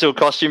 rocks up to a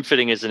costume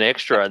fitting as an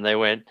extra, and they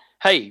went,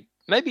 "Hey,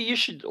 maybe you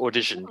should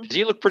audition because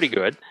you look pretty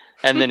good."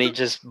 And then he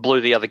just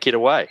blew the other kid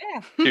away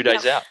 2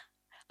 days out.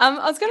 I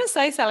was going to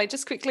say, Sally,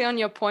 just quickly on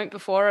your point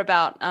before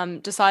about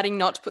deciding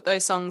not to put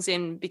those songs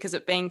in because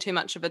it being too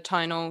much of a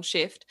tonal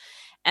shift,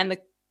 and the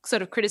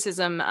sort of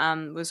criticism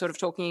we're sort of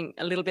talking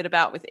a little bit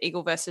about with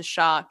Eagle versus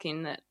Shark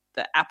in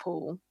the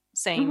apple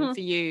scene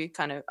for you,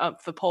 kind of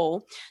for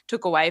Paul,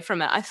 took away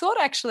from it. I thought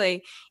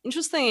actually,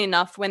 interestingly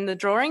enough, when the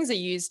drawings are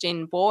used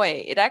in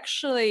Boy, it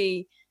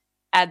actually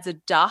adds a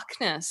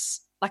darkness,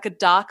 like a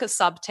darker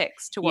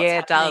subtext to what's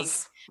happening. It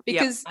does.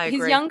 Because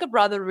his younger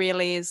brother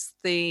really is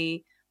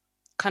the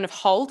kind of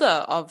holder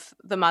of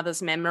the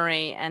mother's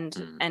memory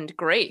and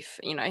grief.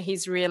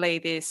 He's really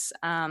this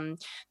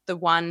the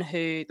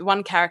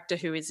one character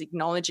who is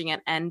acknowledging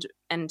it and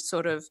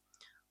sort of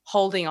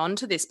holding on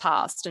to this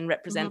past and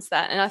represents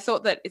that. And I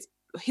thought that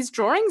his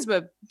drawings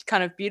were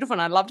kind of beautiful,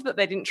 and I loved that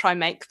they didn't try and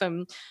make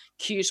them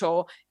cute,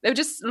 or they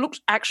just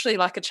looked actually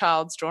like a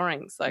child's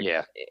drawings.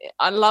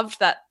 I loved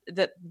that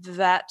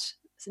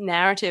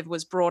narrative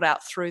was brought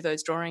out through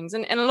those drawings,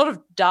 and a lot of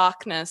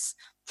darkness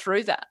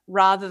through that,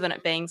 rather than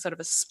it being sort of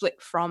a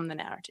split from the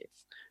narrative.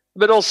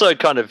 But also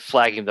kind of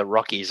flagging that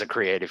Rocky's a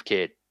creative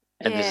kid,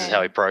 and this is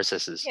how he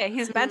processes. Yeah,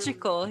 he's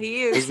magical.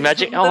 He is. He's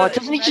magic. Oh,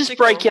 doesn't he just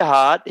break your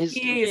heart? His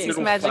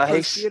magical.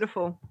 It's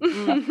beautiful.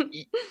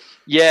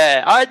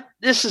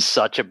 This is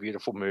such a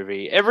beautiful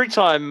movie. Every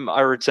time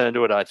I return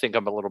to it, I think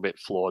I'm a little bit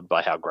floored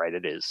by how great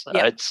it is.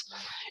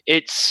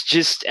 It's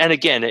just, and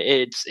again,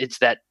 it's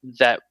that.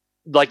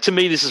 Like, to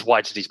me, this is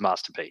Waititi's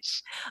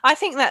masterpiece. I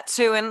think that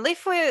too. And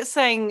if we're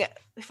saying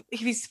if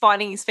he's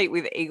finding his feet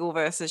with Eagle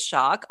versus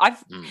Shark,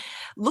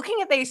 looking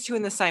at these two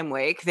in the same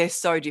week, they're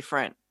so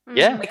different.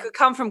 Yeah. They could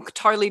come from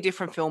totally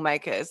different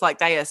filmmakers. Like,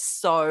 they are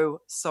so,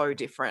 so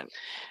different.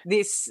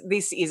 This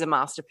is a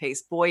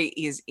masterpiece. Boy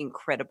is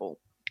incredible.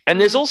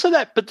 And there's also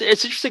that, but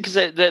it's interesting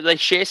because they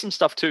share some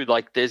stuff too.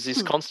 Like, there's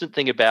this constant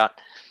thing about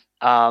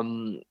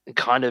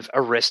kind of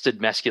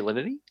arrested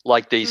masculinity,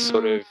 like these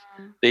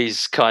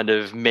kind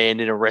of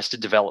men in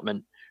arrested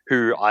development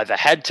who either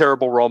had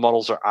terrible role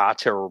models or are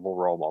terrible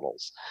role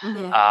models.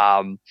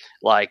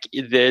 Like,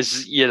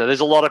 there's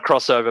a lot of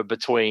crossover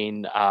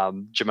between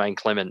Jermaine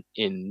Clement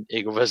in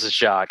Eagle versus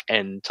Shark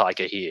and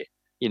Taika here,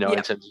 in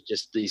terms of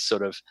just these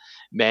sort of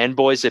man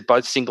boys. They're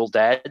both single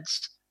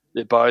dads.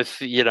 They're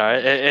both,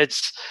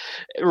 it's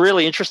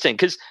really interesting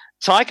because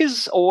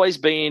Taika's always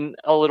been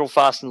a little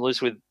fast and loose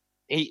with.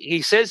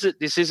 He says that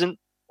this isn't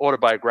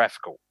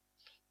autobiographical,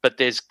 but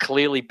there's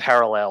clearly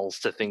parallels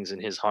to things in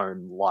his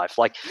home life.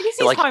 Like, it's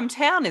his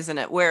hometown, isn't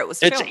it, where it was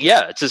filmed?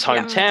 It's his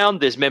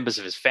hometown. There's members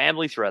of his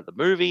family throughout the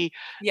movie.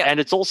 And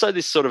it's also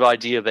this sort of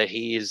idea that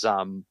he is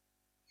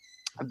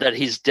that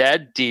his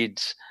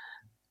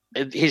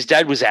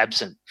dad was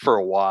absent for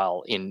a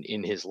while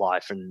in his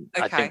life, and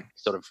I think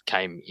sort of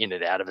came in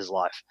and out of his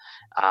life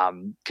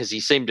because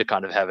he seemed to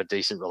kind of have a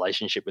decent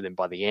relationship with him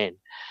by the end.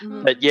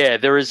 But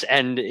there is,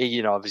 and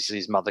obviously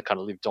his mother kind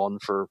of lived on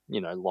for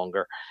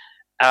longer.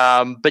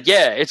 But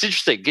it's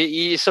interesting.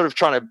 You're sort of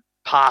trying to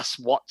pass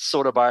what's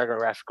sort of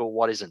biographical,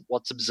 what isn't,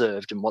 what's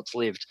observed, and what's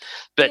lived.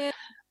 But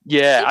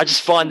I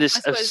just find this, I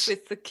suppose,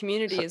 with the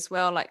community as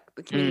well, like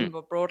the community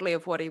more broadly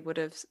of what he would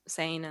have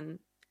seen, and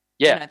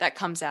that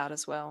comes out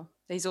as well.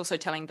 He's also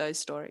telling those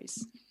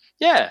stories.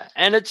 Yeah,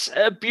 and it's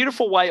a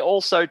beautiful way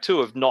also too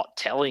of not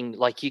telling.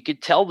 Like, you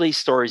could tell these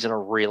stories in a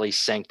really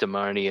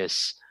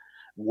sanctimonious,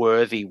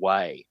 worthy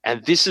way,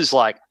 and this is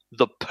like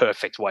the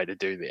perfect way to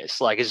do this.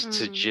 Like, is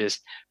to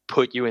just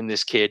put you in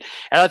this kid.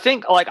 And I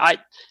think, like,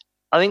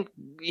 I think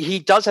he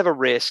does have a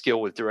rare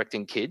skill with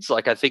directing kids.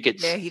 Like, I think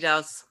it's he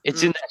does.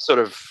 It's in that sort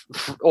of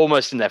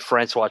almost in that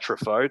Francois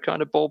Truffaut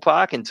kind of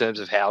ballpark in terms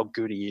of how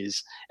good he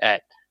is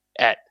at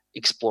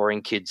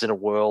exploring kids in a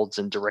world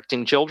and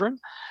directing children,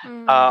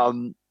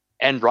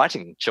 and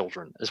writing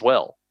children as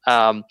well.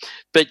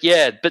 But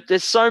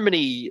there's so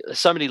many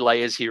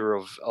layers here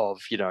of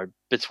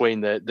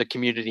between the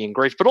community and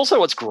grief, but also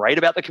what's great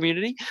about the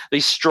community,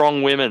 these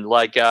strong women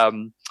like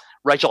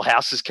Rachel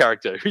House's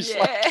character, who's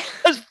like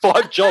has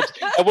 5 jobs.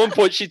 At one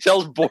point, she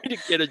tells Boy to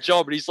get a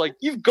job, and he's like,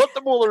 "You've got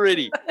them all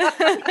already."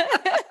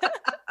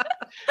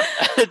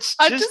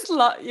 I just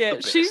love. Yeah,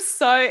 she's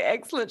so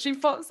excellent. She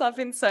pops up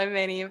in so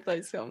many of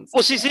those films.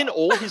 Well, she's in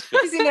all his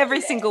films. She's in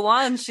every single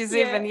one. She's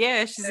even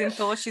she's in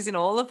Thor. She's in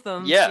all of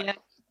them. Yeah.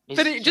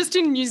 But just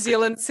in New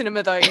Zealand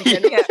cinema, though,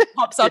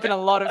 pops up in a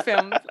lot of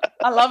films.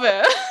 I love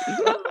her.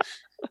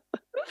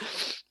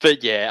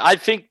 But yeah, I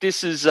think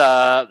this is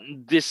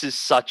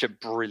such a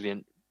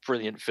brilliant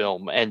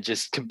film, and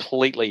just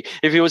completely.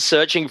 If he was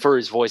searching for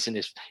his voice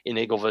in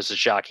Eagle vs.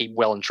 Shark, he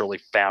well and truly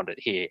found it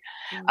here.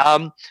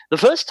 The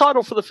first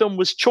title for the film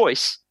was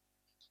Choice.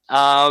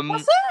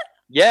 Was it?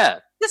 Yeah,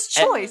 just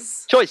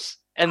Choice. Choice,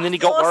 and then he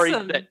got awesome.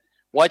 worried that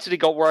Waititi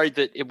got worried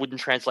that it wouldn't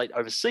translate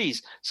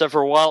overseas. So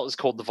for a while, it was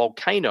called The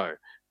Volcano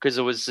because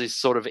it was this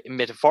sort of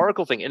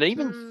metaphorical thing, and it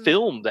even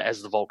filmed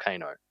as The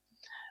Volcano.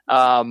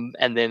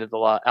 And then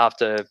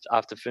after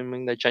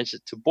filming, they changed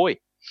it to Boy.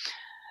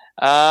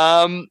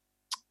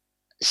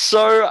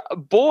 So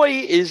Boy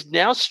is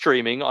now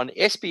streaming on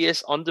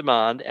SBS On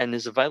Demand and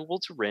is available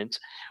to rent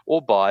or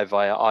buy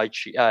via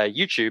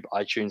YouTube,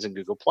 iTunes, and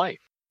Google Play.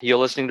 You're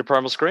listening to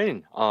Primal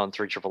Screen on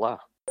 3RRR.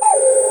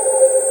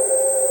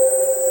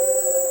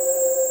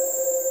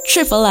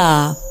 Triple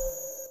R.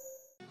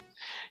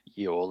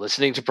 You're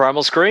listening to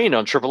Primal Screen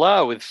on Triple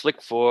R with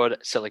Flick Ford,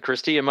 Sally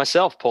Christie, and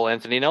myself, Paul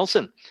Anthony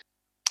Nelson.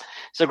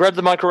 So grab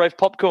the microwave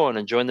popcorn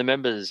and join the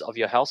members of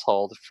your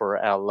household for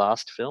our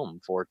last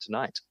film for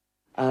tonight.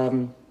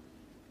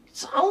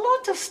 It's a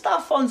lot of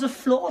stuff on the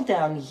floor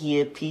down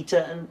here, Peter,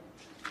 and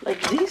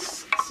like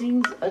this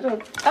seems,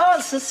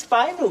 it's a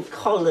spinal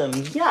column,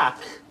 yuck.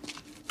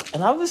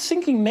 And I was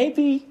thinking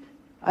maybe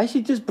I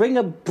should just bring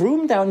a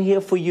broom down here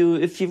for you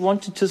if you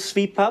wanted to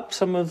sweep up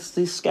some of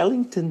the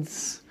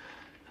skeletons.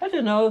 I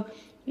don't know,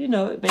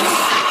 maybe. Okay.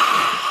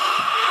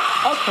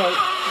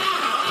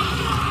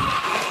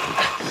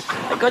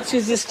 I got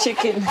you this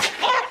chicken.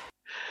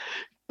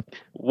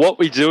 What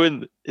We Do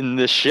in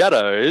the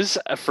Shadows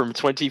from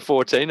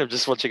 2014. I'm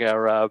just watching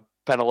our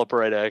panel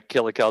operator,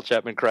 Killer Carl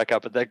Chapman, crack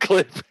up at that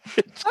clip.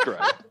 It's great.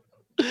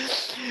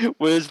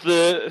 Was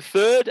the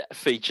third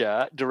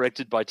feature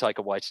directed by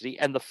Taika Waititi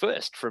and the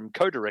first from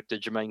co-director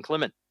Jermaine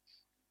Clement.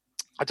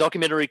 A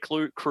documentary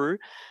crew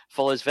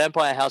follows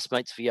vampire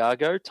housemates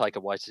Viago, Taika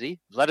Waititi,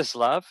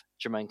 Vladislav,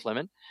 Jermaine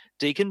Clement,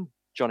 Deacon,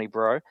 Johnny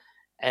Bro,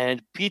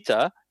 and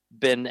Peter,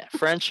 Ben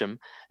Francham,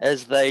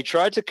 as they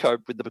tried to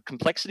cope with the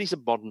complexities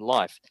of modern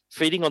life,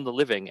 feeding on the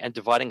living and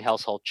dividing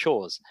household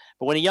chores.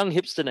 But when a young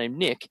hipster named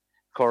Nick,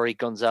 Corey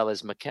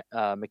Gonzalez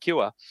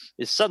McCure,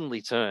 is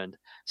suddenly turned,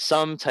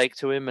 some take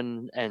to him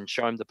and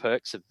show him the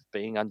perks of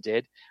being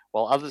undead,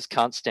 while others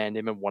can't stand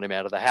him and want him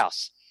out of the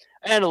house.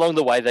 And along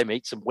the way, they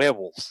meet some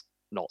werewolves,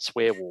 not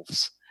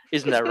swearwolves.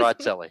 Isn't that right,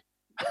 Sally?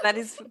 That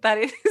is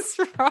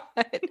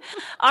right.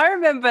 I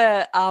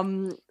remember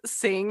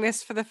seeing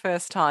this for the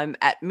first time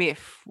at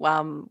MIF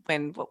when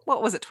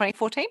what was it,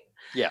 2014?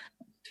 Yeah.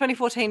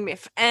 2014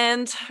 MIF,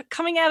 and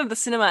coming out of the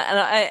cinema, and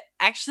I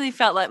actually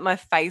felt like my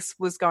face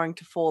was going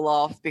to fall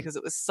off because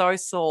it was so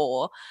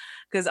sore,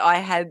 because I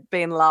had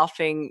been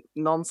laughing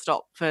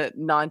nonstop for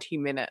 90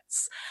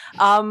 minutes.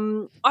 I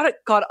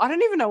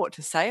don't even know what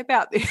to say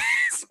about this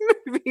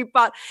movie,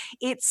 but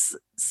it's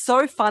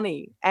so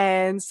funny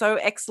and so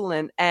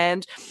excellent,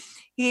 and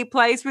he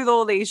plays with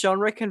all these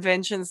genre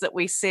conventions that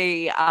we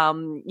see,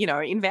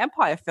 in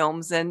vampire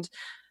films. And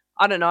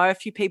I don't know, a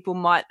few people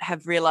might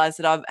have realised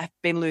that I've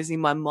been losing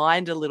my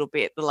mind a little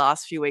bit the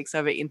last few weeks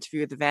over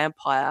Interview with the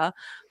Vampire,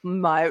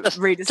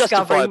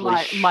 rediscovering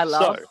my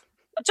love. So.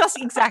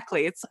 Just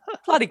exactly. It's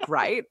bloody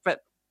great, but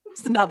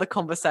it's another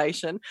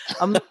conversation.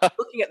 I'm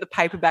looking at the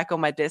paperback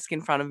on my desk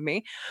in front of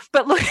me.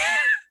 But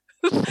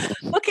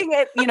looking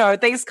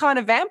at, these kind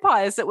of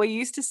vampires that we're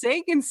used to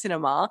seeing in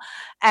cinema,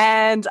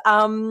 and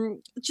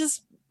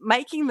just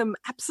making them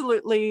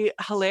absolutely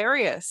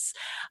hilarious.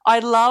 I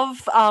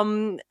love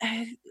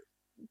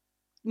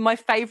my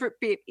favorite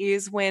bit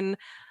is when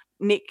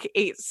Nick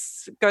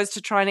goes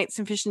to try and eat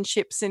some fish and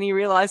chips, and he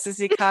realizes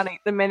he can't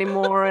eat them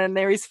anymore, and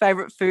they're his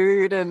favorite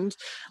food. And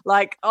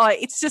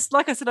it's just,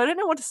 like I said, I don't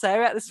know what to say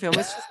about this film.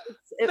 It's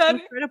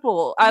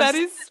incredible. That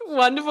is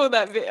wonderful.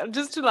 That bit,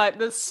 just to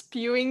the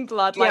spewing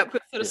blood, with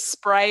sort of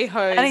spray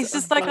hose. And he's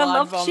just like, I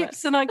love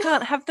chips and I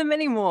can't have them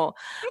anymore.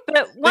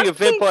 But I think a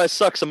vampire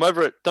sucks. I'm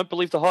over it. Don't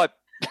believe the hype.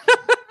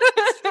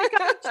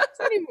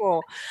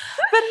 Anymore.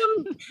 But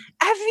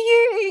have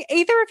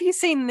either of you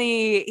seen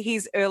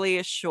his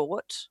earlier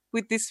short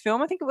with this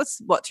film? I think it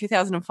was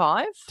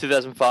 2005?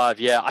 2005,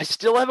 yeah. I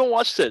still haven't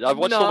watched it. I've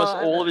watched almost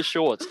all of his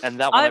shorts, and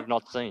that one I've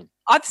not seen.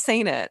 I've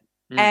seen it,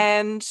 Mm.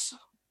 and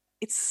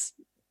it's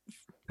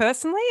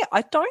personally,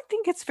 I don't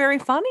think it's very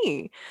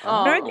funny.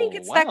 I don't think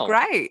it's that wow.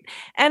 great.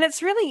 And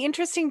it's really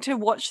interesting to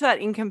watch that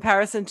in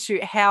comparison to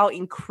how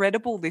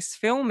incredible this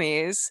film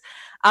is.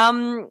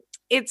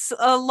 It's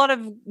a lot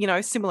of,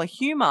 similar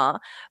humor,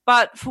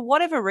 but for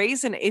whatever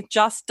reason, it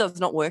just does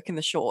not work in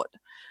the short.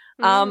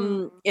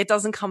 It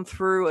doesn't come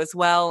through as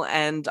well,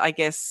 and I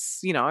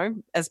guess,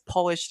 as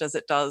polished as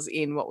it does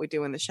in What We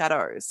Do in the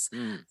Shadows.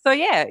 So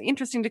yeah,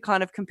 interesting to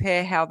kind of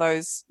compare how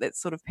that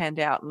sort of panned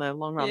out in the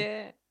long run.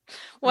 Yeah.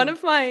 One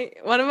of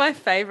my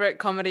favorite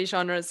comedy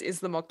genres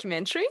is the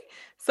mockumentary.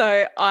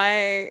 So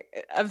I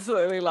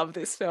absolutely love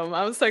this film.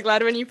 I was so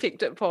glad when you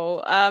picked it,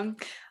 Paul.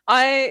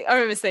 I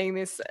remember seeing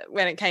this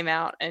when it came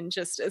out and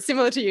just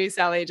similar to you,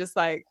 Sally, just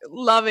like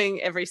loving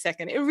every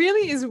second. It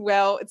really is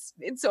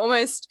it's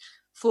almost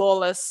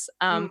flawless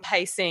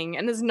pacing,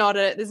 and there's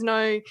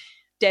no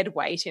dead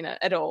weight in it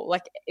at all.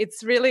 Like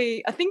it's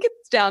really, I think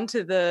it's down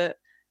to the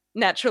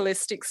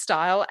naturalistic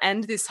style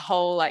and this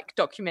whole like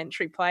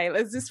documentary play.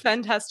 There's this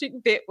fantastic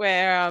bit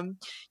where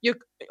you're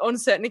on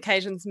certain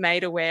occasions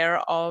made aware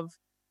of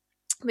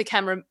the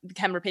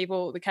camera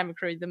people, the camera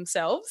crew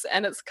themselves,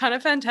 and it's kind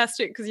of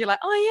fantastic because you're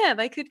like, oh yeah,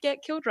 they could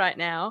get killed right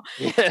now.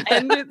 Yeah.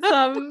 And it's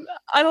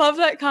I love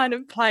that kind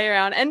of play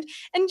around, and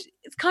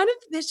it's kind of,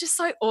 they're just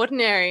so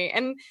ordinary,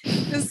 and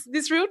there's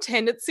this real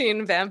tendency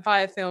in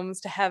vampire films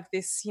to have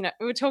this,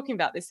 we were talking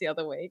about this the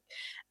other week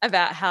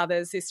about how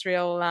there's this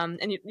real and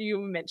you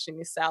were mentioning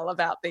this, Sal,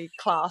 about the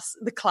class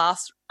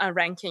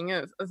ranking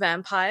of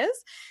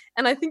vampires.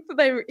 And I think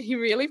that he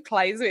really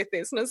plays with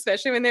this, and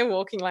especially when they're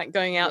walking, like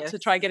going out to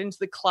try get into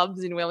the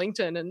clubs in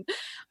Wellington. And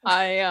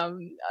I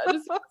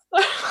just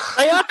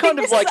they are kind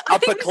of like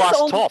upper class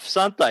toffs,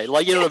 aren't they?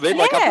 Like, you know what I mean?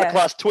 Like upper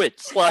class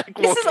twits. Like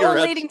this is all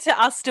leading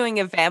to us doing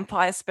a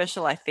vampire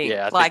special, I think.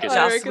 Yeah,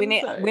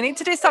 we need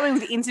to do something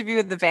with the Interview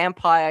with the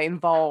Vampire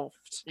involved.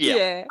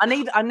 Yeah.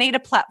 I need a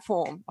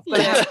platform.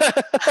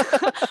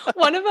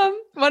 One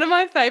of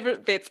my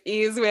favorite bits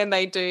is when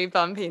they do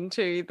bump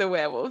into the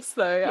werewolves.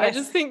 So I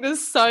just think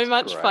there's so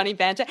much funny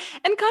banter,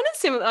 and kind of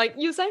similar, like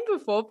you were saying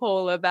before,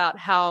 Paul, about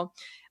how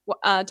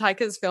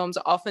Taika's films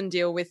often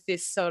deal with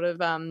this sort of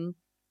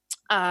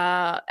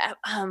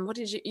what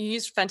did you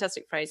used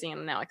fantastic phrasing,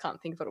 and now I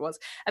can't think of what it was,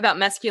 about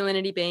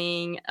masculinity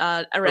being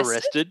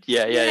arrested.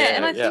 Yeah.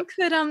 And I think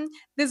that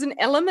there's an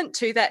element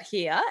to that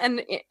here,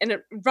 and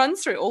it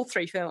runs through all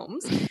three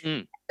films.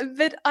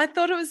 But I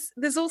thought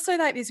there's also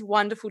like this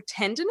wonderful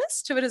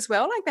tenderness to it as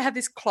well. Like they have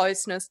this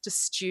closeness to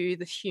Stu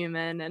the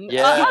human, and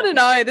I don't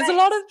know, there's a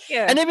lot of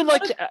and even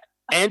like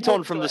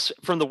Anton from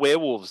the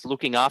werewolves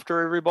looking after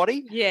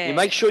everybody. Yeah, you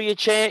make sure you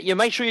chain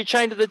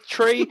to the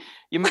tree.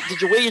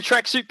 Did you wear your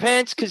tracksuit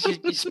pants because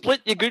you split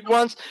your good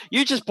ones?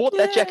 You just bought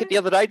that jacket the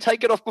other day.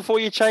 Take it off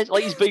before you change.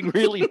 Like he's being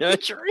really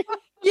nurturing.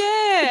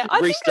 Yeah,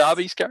 Reese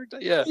Darby's character.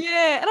 Yeah,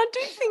 and I do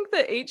think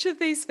that each of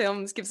these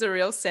films gives a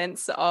real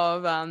sense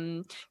of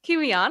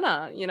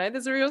Kiwiana.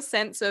 There's a real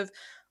sense of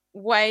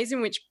ways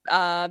in which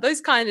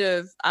those kind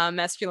of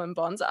masculine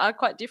bonds are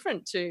quite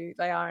different to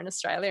they are in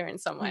Australia in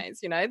some ways.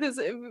 There's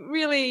a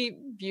really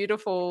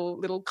beautiful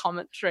little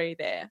commentary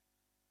there.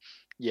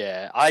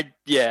 I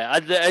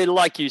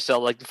like you,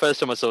 Sal. Like the first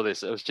time I saw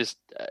this, it was just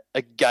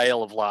a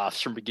gale of laughs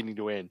from beginning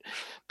to end.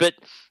 But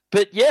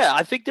yeah,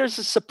 I think there's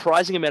a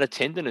surprising amount of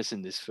tenderness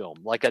in this film.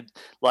 Like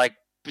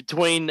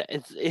between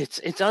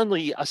it's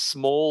only a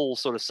small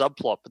sort of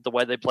subplot, but the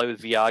way they play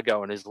with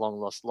Viago and his long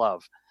lost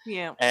love.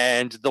 Yeah.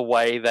 And the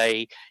way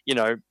they,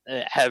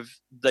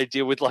 they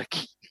deal with like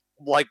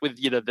with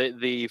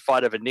the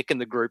fight over Nick in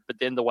the group, but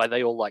then the way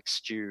they all like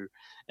Stu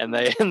and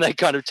they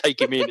kind of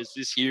take him in as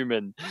this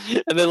human,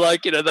 and they're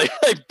like, they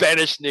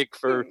banish Nick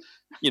for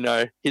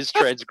his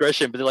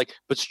transgression, but they're like,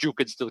 but Stu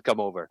can still come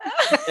over,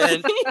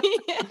 and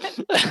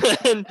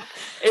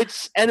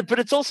but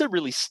it's also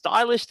really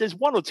stylish. There's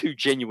one or two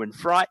genuine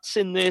frights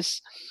in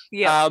this.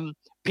 Yeah.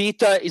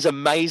 Peter is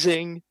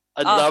amazing.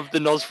 I love the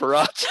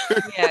Nosferatu.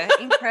 Yeah,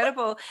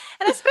 incredible.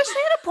 And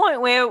especially at a point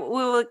where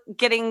we were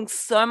getting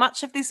so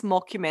much of this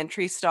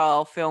mockumentary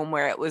style film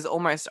where it was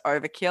almost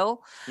overkill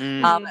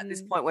at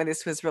this point when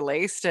this was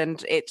released.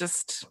 And it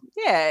just,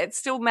 it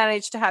still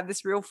managed to have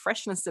this real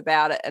freshness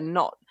about it and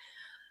not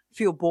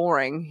feel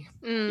boring.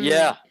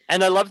 Yeah.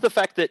 And I love the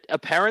fact that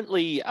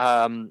apparently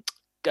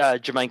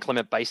Jermaine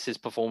Clement based his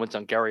performance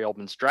on Gary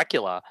Oldman's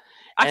Dracula.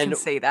 I can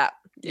see that.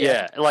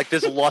 Yeah, like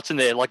there's lots in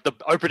there, like the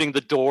opening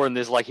the door and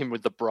there's like him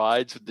with the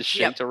brides with the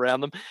sheet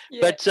around them. Yeah.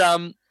 But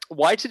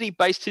Waititi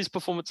based his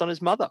performance on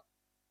his mother.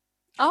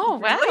 Oh,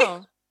 wow.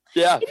 Really?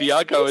 Yeah,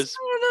 Viago is...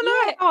 I don't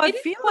know how I'd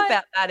feel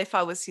about that if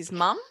I was his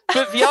mum.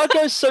 But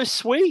Viago's so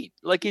sweet.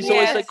 Like he's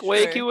always like,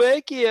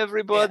 wakey,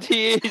 everybody.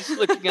 Yeah. He's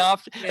looking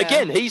after...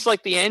 Again, he's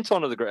like the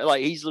Anton of the group.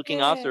 Like he's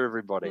looking after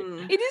everybody.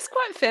 It is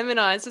quite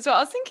feminized as well.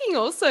 I was thinking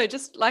also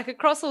just like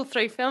across all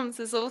three films,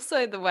 there's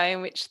also the way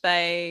in which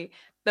the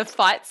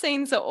fight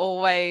scenes are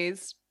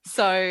always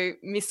so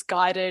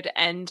misguided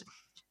and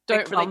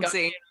don't really go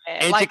clumsy.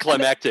 anywhere.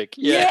 Anticlimactic.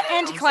 Yeah,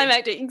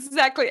 anticlimactic,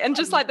 exactly. And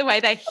just like the way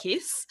they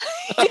hiss.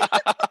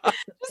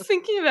 Just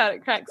thinking about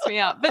it cracks me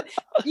up. But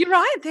you're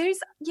right, there's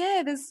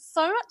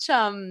so much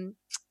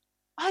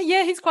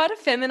he's quite a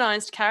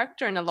feminized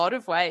character in a lot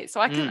of ways.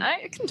 So I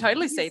can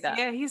totally see that.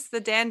 Yeah, he's the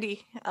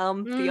dandy.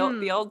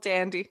 The old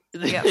dandy.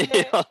 Yeah.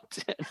 The old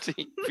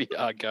dandy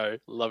Viago.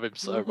 Love him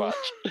so much.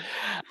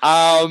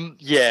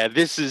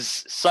 This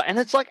is so, and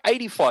it's like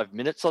 85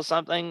 minutes or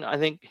something, I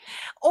think.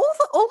 All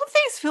of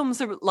these films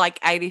are like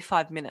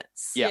 85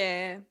 minutes.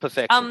 Yeah.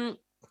 Perfection.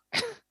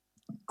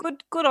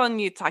 Good on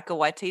you, Taika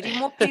Waititi.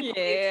 More people need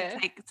to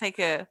take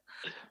a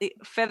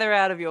feather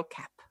out of your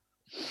cap.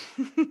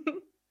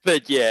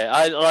 But yeah,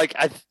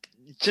 I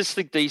just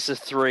think these are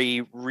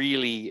three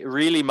really,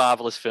 really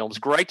marvelous films.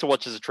 Great to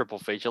watch as a triple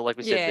feature. Like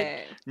we said,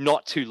 they're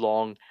not too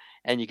long,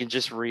 and you can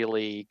just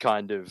really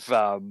kind of,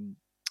 have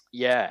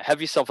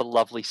yourself a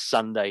lovely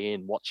Sunday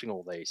in watching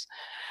all these.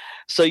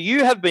 So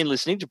you have been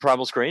listening to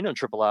Primal Screen on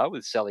Triple R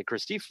with Sally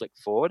Christie, Flick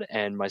Ford,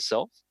 and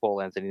myself, Paul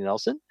Anthony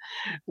Nelson.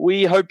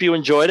 We hope you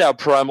enjoyed our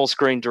Primal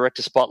Screen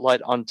Director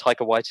Spotlight on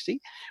Taika Waititi,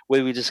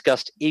 where we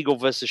discussed Eagle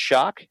vs.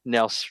 Shark,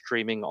 now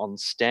streaming on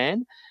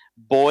Stan,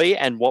 Boy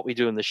and What We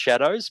Do in the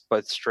Shadows,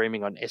 both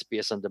streaming on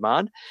SBS On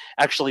Demand.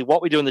 Actually,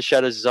 What We Do in the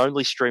Shadows is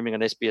only streaming on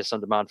SBS On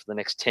Demand for the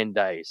next 10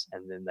 days,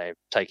 and then they're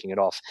taking it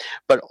off.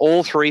 But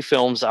all three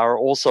films are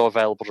also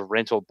available to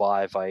rent or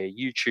buy via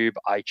YouTube,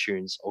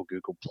 iTunes, or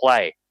Google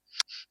Play.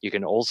 You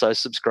can also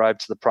subscribe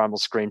to the Primal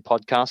Screen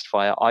podcast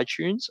via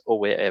iTunes or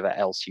wherever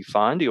else you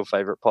find your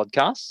favourite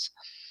podcasts.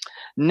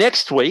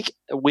 Next week,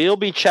 we'll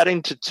be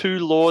chatting to two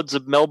lords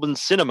of Melbourne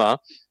cinema,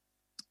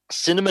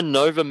 Cinema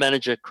Nova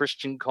manager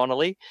Christian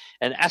Connolly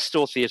and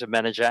Astor Theatre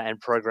manager and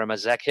programmer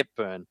Zach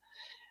Hepburn,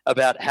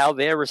 about how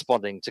they're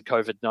responding to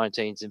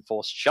COVID-19's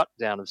enforced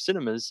shutdown of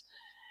cinemas.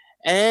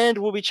 And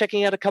we'll be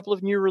checking out a couple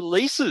of new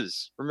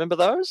releases. Remember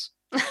those?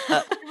 Do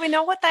we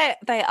know what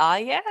they are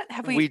yet?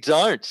 Have we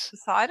don't.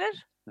 decided?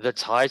 The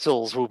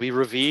titles will be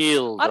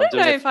revealed. I don't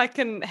know if I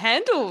can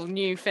handle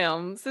new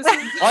films.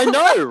 I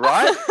know,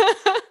 right?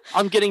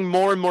 I'm getting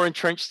more and more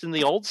entrenched in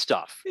the old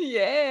stuff.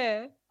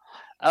 Yeah.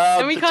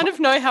 And we kind of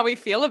know how we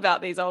feel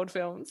about these old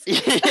films.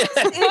 But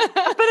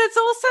it's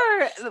also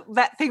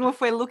that thing, if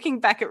we're looking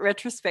back at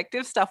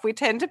retrospective stuff, we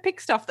tend to pick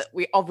stuff that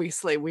we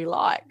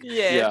like.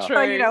 Yeah,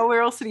 true. So,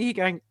 we're all sitting here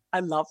going, I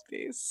love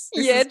this.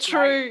 This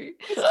true.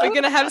 We're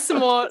going to have some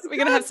more. We're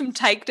going to have some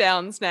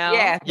takedowns now.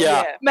 Yeah.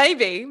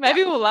 Maybe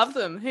we'll love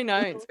them. Who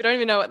knows? We don't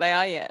even know what they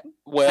are yet.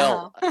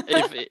 Well,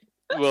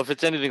 if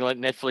it's anything like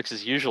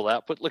Netflix's usual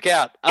output, look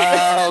out.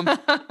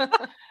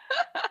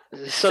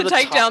 So the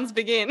takedowns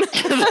begin.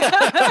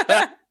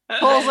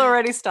 Paul's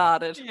already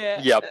started. Yeah.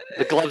 Yep.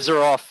 The gloves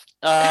are off.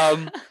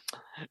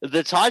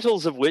 The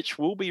titles of which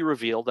will be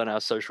revealed on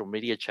our social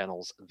media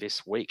channels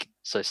this week.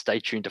 So stay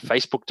tuned to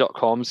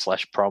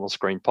facebook.com/Primal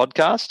Screen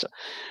Podcast,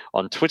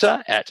 on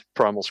Twitter at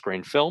Primal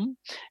Screen Film,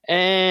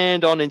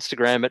 and on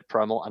Instagram at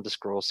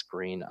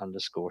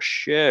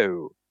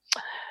Primal_Screen_Show.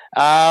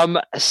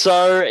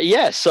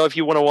 So if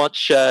you want to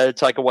watch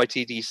Taika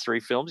Waititi's three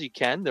films, you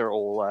can. They're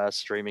all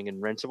streaming and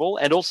rentable.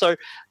 And also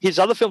his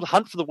other film,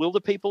 Hunt for the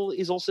Wilder People,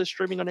 is also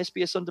streaming on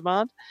SBS On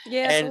Demand.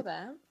 Yeah, I saw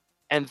that.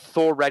 And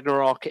Thor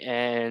Ragnarok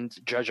and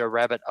Jojo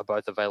Rabbit are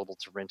both available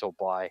to rent or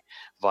buy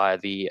via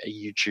the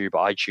YouTube,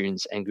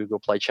 iTunes, and Google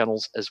Play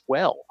channels as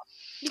well.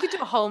 You could do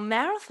a whole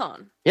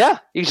marathon. Yeah,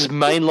 you just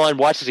mainline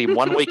Waititi in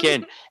one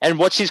weekend and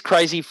watch his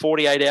crazy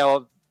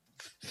 48-hour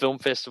film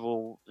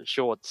festival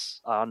shorts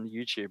on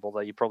YouTube,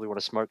 although you probably want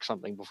to smoke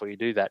something before you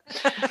do that.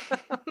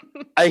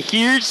 A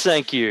huge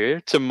thank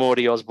you to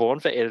Morty Osborne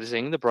for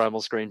editing the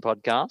Primal Screen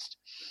podcast,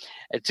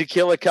 to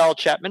Killer Carl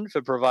Chapman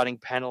for providing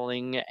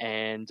paneling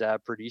and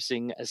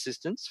producing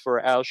assistance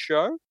for our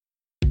show.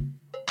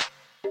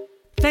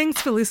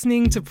 Thanks for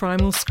listening to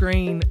Primal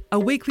Screen, a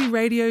weekly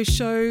radio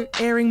show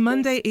airing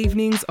Monday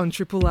evenings on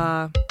Triple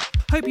R.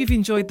 Hope you've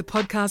enjoyed the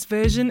podcast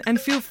version,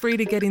 and feel free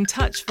to get in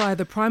touch via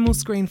the Primal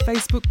Screen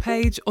Facebook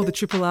page or the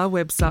Triple R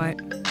website.